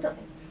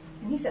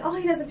he said, oh,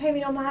 he doesn't pay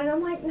me no mind. And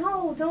I'm like,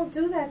 no, don't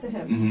do that to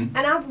him.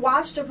 And I've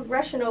watched a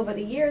progression over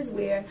the years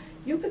where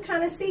you could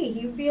kind of see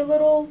he would be a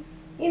little,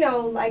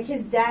 like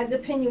his dad's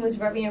opinion was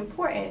very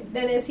important.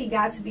 Then as he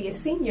got to be a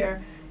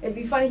senior, it'd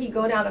be funny, he'd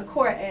go down to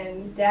court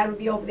and Dad would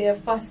be over there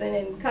fussing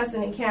and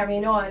cussing and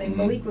carrying on, and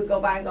Malik would go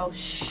by and go,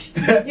 shh,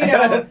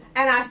 and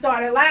I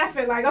started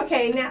laughing like,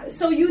 okay, now,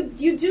 so you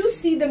do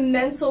see the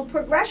mental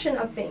progression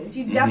of things.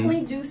 You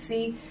definitely do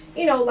see,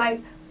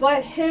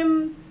 but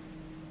him,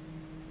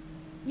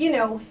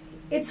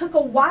 it took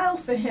a while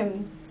for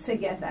him to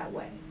get that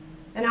way.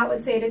 And I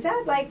would say to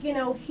Dad, like,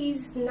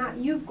 he's not,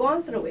 you've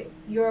gone through it.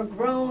 You're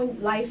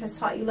grown, life has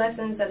taught you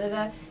lessons,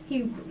 they're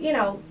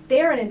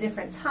in a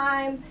different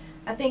time.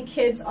 I think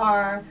kids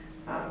are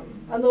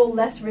a little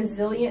less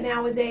resilient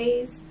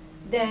nowadays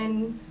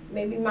than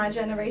maybe my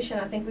generation.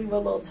 I think we were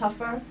a little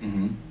tougher.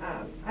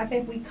 I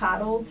think we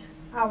coddled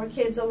our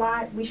kids a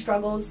lot. We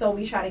struggled, so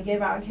we try to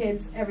give our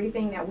kids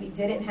everything that we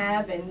didn't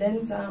have, and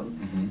then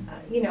some.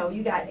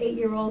 You got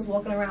 8-year-olds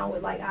walking around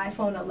with like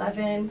iPhone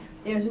 11.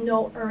 There's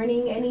no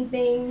earning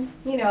anything.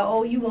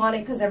 Oh, you want it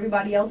because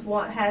everybody else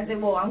has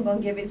it. Well, I'm gonna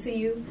give it to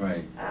you.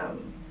 Right.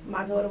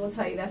 My daughter will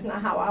tell you that's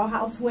not how our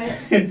house went.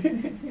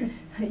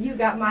 You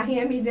got my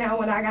hand-me-down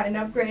when I got an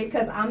upgrade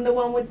because I'm the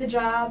one with the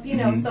job.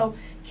 So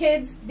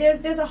kids,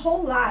 there's a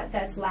whole lot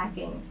that's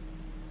lacking,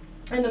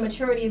 and the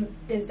maturity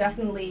is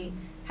definitely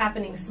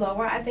happening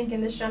slower, I think,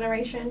 in this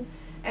generation.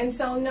 And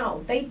so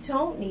no, they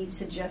don't need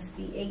to just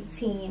be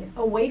 18,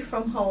 away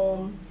from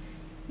home.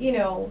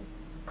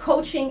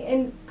 Coaching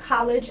in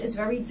college is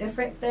very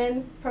different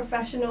than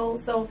professional.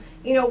 So,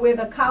 with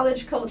a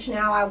college coach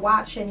now, I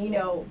watch, and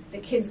the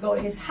kids go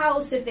to his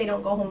house if they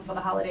don't go home for the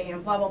holiday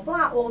and blah, blah,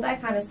 blah, all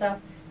that kind of stuff.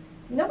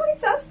 Nobody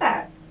does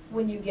that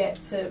when you get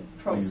to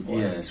pro sports.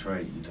 Yeah, that's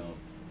right, you don't.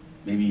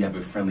 Maybe you have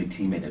a friendly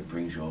teammate that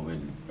brings you over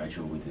and invites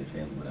you over with their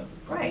family, whatever.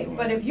 Right,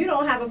 but if you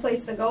don't have a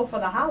place to go for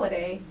the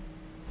holiday,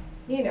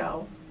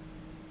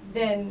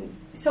 then,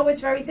 so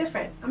it's very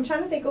different. I'm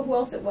trying to think of who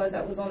else it was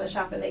that was on the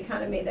shop, and they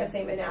kind of made that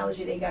same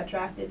analogy. They got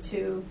drafted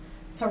to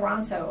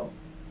Toronto,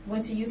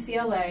 went to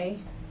UCLA.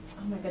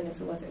 Oh my goodness,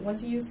 who was it? Went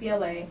to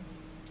UCLA,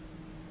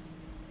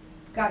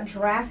 got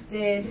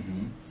drafted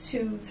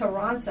to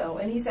Toronto,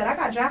 and he said, I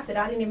got drafted,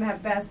 I didn't even have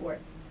a passport.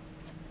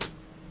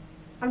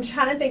 I'm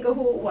trying to think of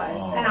who it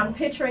was, and I'm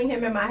picturing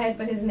him in my head,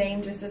 but his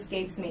name just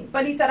escapes me.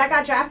 But he said, I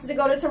got drafted to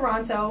go to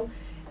Toronto,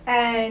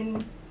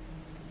 And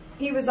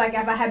he was like,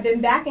 if I had been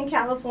back in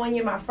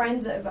California, my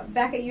friends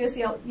back at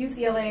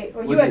UCLA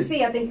or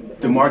USC, I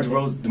think. DeMar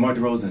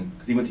DeRozan,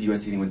 because he went to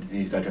USC and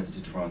he got drafted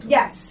to Toronto.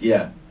 Yes.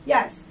 Yeah.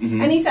 Yes.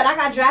 And he said, I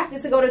got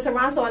drafted to go to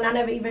Toronto and I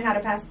never even had a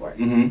passport.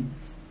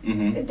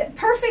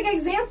 Perfect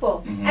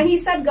example. And he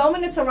said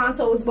going to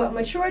Toronto was what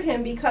matured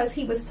him because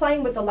he was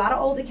playing with a lot of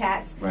older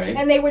cats. Right.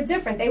 And they were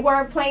different. They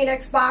weren't playing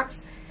Xbox.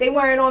 They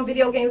weren't on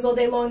video games all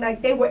day long.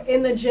 Like, they were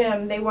in the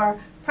gym. They were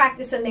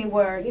practicing. They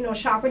were, you know,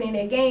 sharpening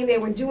their game. They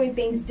were doing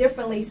things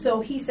differently.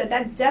 So he said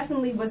that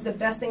definitely was the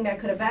best thing that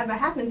could have ever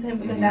happened to him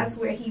because that's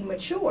where he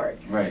matured.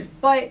 Right.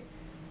 But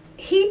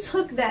he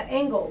took that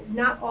angle.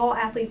 Not all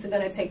athletes are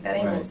going to take that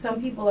angle. Right.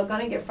 Some people are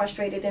going to get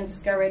frustrated and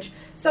discouraged.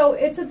 So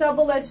it's a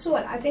double-edged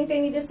sword. I think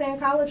they need to stay in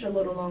college a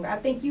little longer. I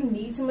think you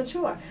need to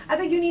mature. I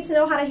think you need to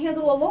know how to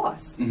handle a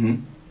loss.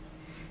 You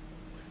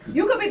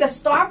could be the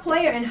star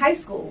player in high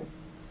school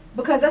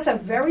because that's a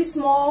very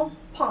small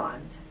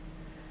pond.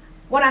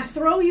 When I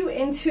throw you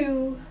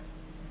into,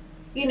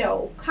 you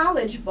know,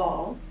 college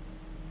ball,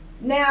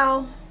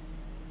 now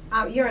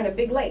you're in a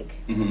big lake.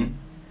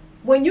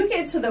 When you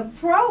get to the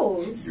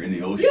pros, you're in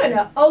the ocean. You're in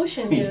the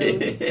ocean,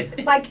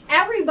 dude. Like,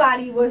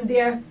 everybody was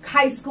their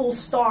high school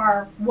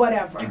star,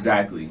 whatever.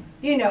 Exactly.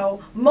 You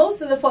know,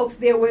 most of the folks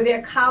there were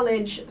their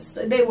college,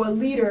 they were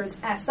leaders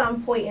at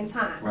some point in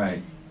time.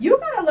 Right. You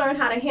got to learn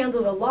how to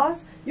handle the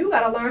loss. You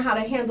got to learn how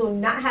to handle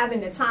not having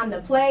the time to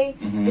play.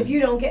 If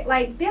you don't get,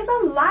 like, there's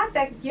a lot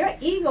that your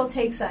ego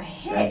takes a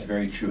hit. That's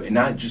very true. And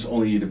not just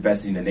only you're the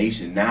best in the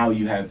nation, now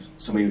you have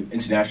so many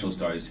international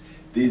stars.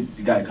 The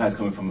guys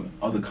coming from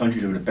other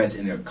countries that were the best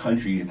in their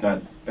country, if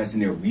not best in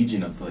their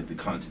region up to, like, the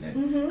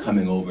continent,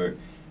 coming over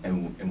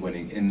and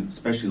winning. And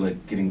especially,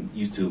 like, getting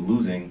used to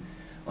losing.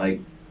 Like,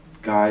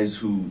 guys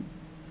who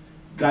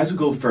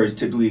go first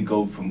typically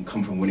come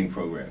from winning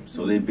programs.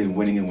 So they've been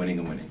winning and winning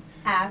and winning.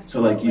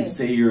 Absolutely. So, like, you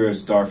say you're a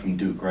star from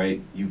Duke, right?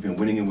 You've been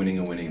winning and winning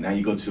and winning. Now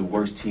you go to the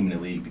worst team in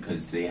the league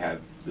because they have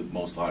the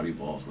most lottery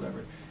balls,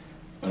 whatever.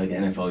 Or like the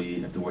NFL,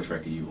 you have the worst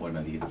record, you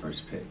automatically get the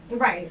first pick.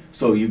 Right.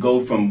 So you go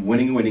from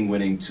winning and winning,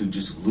 winning to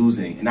just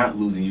losing. And not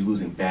losing, you're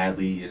losing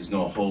badly. There's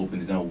no hope and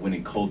there's no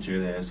winning culture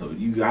there. So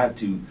you got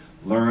to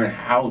learn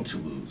how to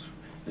lose,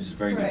 which is a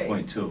very good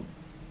point, too.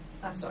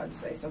 I started to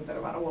say something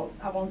about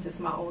I won't diss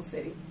my own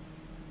city.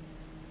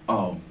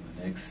 Oh,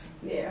 the Knicks.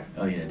 Yeah.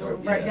 Oh, yeah.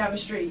 Right down the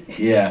street.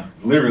 Yeah,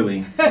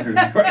 literally. Right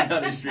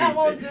down the street. I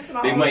won't diss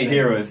my They own might city.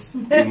 hear us.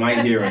 They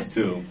might hear us,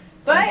 too.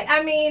 But,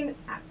 I mean,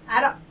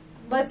 I don't.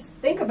 Let's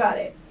think about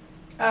it.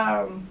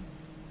 I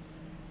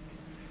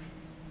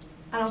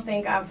don't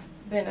think I've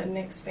been a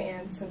Knicks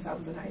fan since I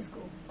was in high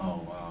school.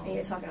 Oh, wow. And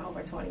you're talking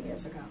over 20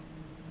 years ago.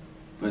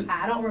 But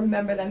I don't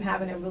remember them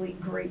having a really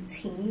great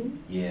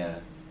team. Yeah.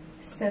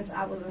 Since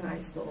I was in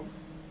high school.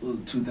 Well,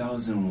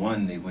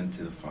 2001, they went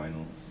to the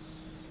finals.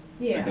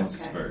 Yeah. Against the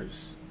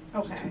Spurs.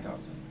 Okay. 2000.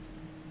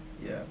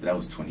 Yeah, but that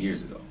was 20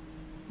 years ago.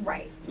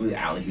 Right. It was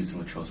Allen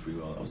Houston, Latrell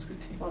Sprewell. That was a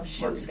good team. Well,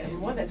 shoot, Marcus then Camby.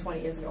 more than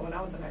 20 years ago when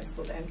I was in high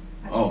school then.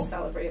 I just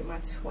celebrated my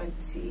I've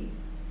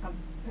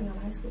been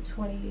in high school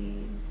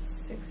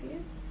 26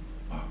 years.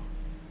 Wow.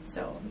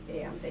 So,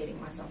 yeah, I'm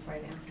dating myself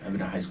right now. I've been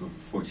in high school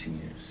for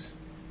 14 years.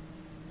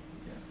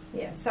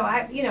 Yeah, so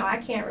I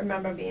can't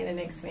remember being a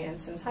Knicks fan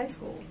since high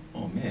school.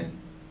 Oh, man.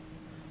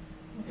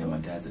 Yeah, my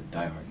dad's a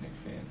diehard Knicks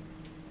fan.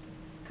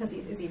 Because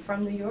is he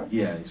from New York?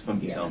 Yeah, he's from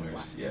East that's Elmhurst.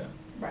 why. Yeah.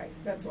 Right,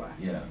 that's why.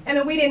 Yeah. And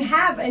then we didn't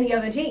have any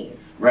other team.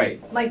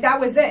 Right. Like, that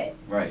was it.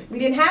 Right. We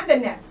didn't have the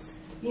Nets.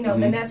 You know,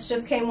 the Nets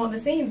just came on the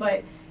scene,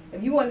 but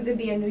if you wanted to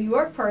be a New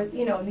York person,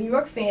 you know, New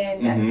York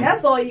fan,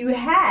 that's all you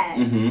had.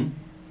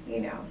 You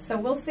know, so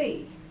we'll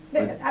see.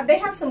 They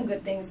have some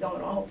good things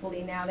going on,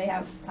 hopefully, now. They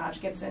have Taj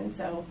Gibson,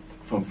 so...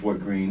 From Fort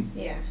Greene.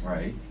 Yeah.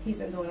 Right. He's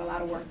been doing a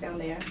lot of work down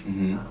there.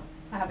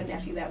 I have a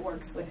nephew that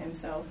works with him,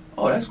 so...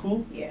 Oh, that's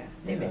cool. Yeah.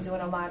 They've been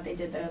doing a lot. They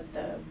did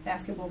the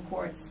basketball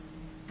courts.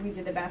 We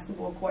did the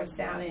basketball courts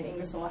down in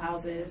Ingersoll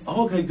houses.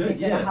 Oh, okay, good. They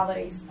did a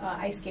holidays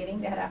ice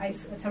skating. They had a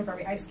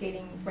temporary ice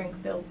skating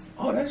rink built.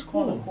 Oh, that's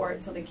cool. On the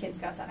court, so the kids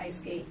got to ice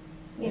skate.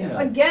 You Yeah. know,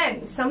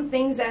 again, some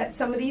things that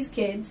some of these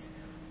kids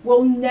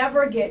will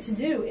never get to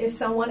do if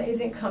someone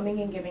isn't coming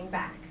and giving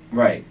back.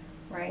 Right.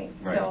 Right.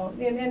 Right. So,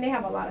 and they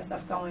have a lot of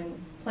stuff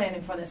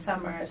planning for the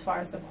summer as far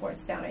as the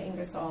courts down at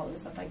Ingersoll and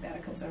stuff like that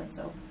are concerned.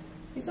 So,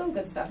 he's doing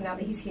good stuff now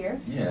that he's here.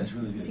 Yeah, that's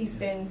really good. Because he's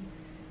been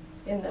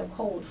in the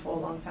cold for a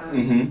long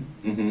time.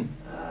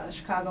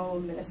 Chicago,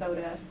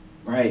 Minnesota.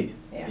 Right.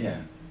 Yeah.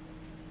 Yeah.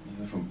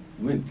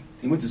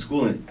 He went to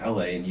school in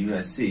L.A. and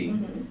USC,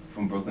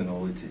 from Brooklyn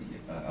all the way to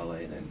L.A.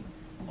 and then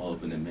all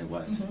up in the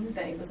Midwest.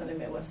 Then he was in the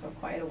Midwest for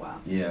quite a while.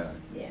 Yeah.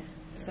 Yeah.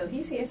 So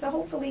he's here. So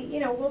hopefully,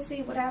 you know, we'll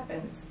see what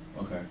happens.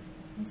 Okay.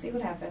 We'll see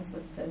what happens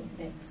with the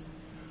Knicks.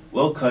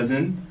 Well,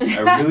 cousin, I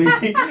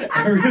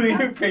really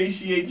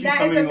appreciate you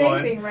coming on. That is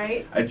amazing,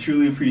 right? I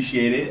truly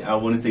appreciate it. I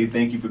want to say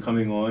thank you for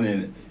coming on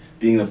and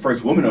being the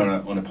first woman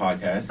on a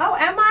podcast. Oh,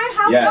 am I?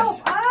 How Yes.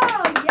 dope!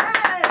 Oh,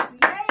 yes!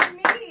 Yay,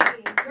 me!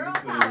 Girl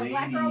power,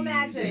 black girl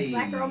magic, Hey.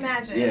 black girl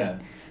magic. Yeah,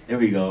 there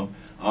we go.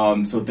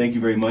 So thank you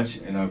very much,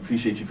 and I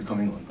appreciate you for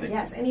coming on. Thank you.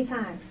 Yes,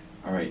 anytime.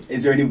 All right.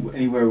 Is there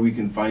anywhere we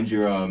can find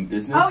your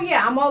business? Oh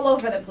yeah, I'm all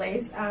over the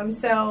place.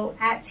 So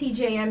at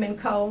TJM &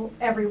 Co.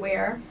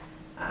 everywhere,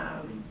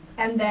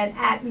 and then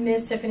at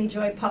Ms. Tiffany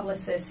Joy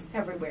Publicist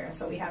everywhere.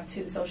 So we have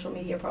 2 social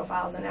media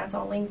profiles, and that's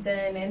on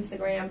LinkedIn,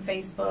 Instagram,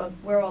 Facebook.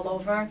 We're all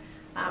over.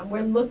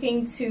 We're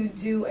looking to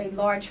do a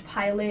large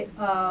pilot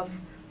of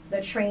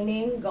the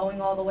training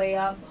going all the way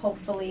up,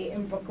 hopefully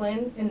in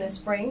Brooklyn in the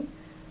spring.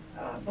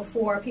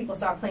 Before people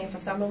start playing for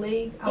Summer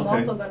League. I'm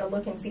also going to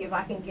look and see if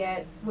I can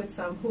get with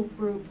some hoop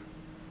group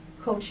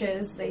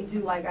coaches. They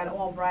do like at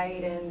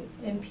Albright and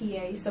in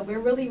PA. So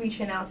we're really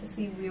reaching out to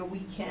see where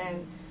we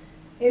can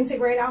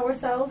integrate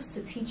ourselves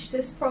to teach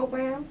this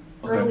program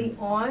early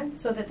on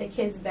so that the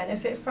kids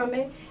benefit from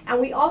it. And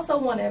we also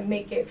want to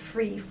make it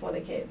free for the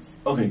kids.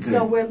 Okay, good.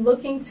 So we're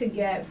looking to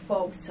get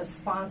folks to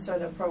sponsor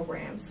the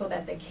program so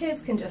that the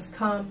kids can just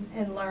come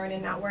and learn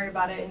and not worry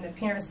about it, and the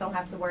parents don't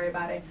have to worry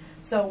about it.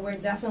 So we're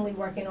definitely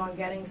working on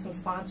getting some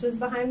sponsors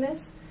behind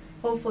this.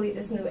 Hopefully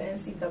this new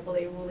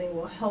NCAA ruling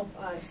will help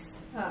us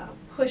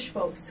push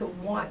folks to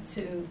want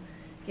to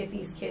get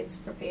these kids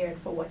prepared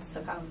for what's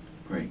to come.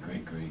 Great.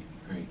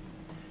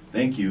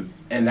 Thank you.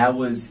 And that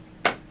was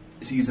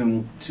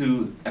Season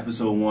 2,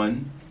 Episode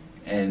 1.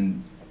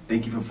 And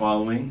thank you for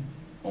following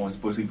on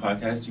Sports League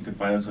Podcast. You can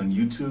find us on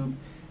YouTube,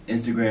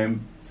 Instagram,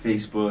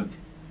 Facebook,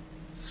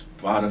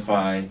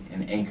 Spotify,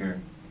 and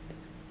Anchor,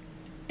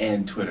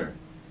 and Twitter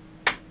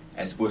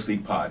at Sports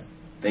League Pod.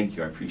 Thank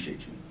you. I appreciate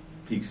you.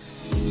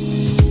 Peace.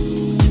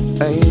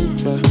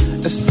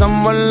 It's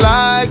someone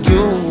like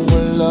you.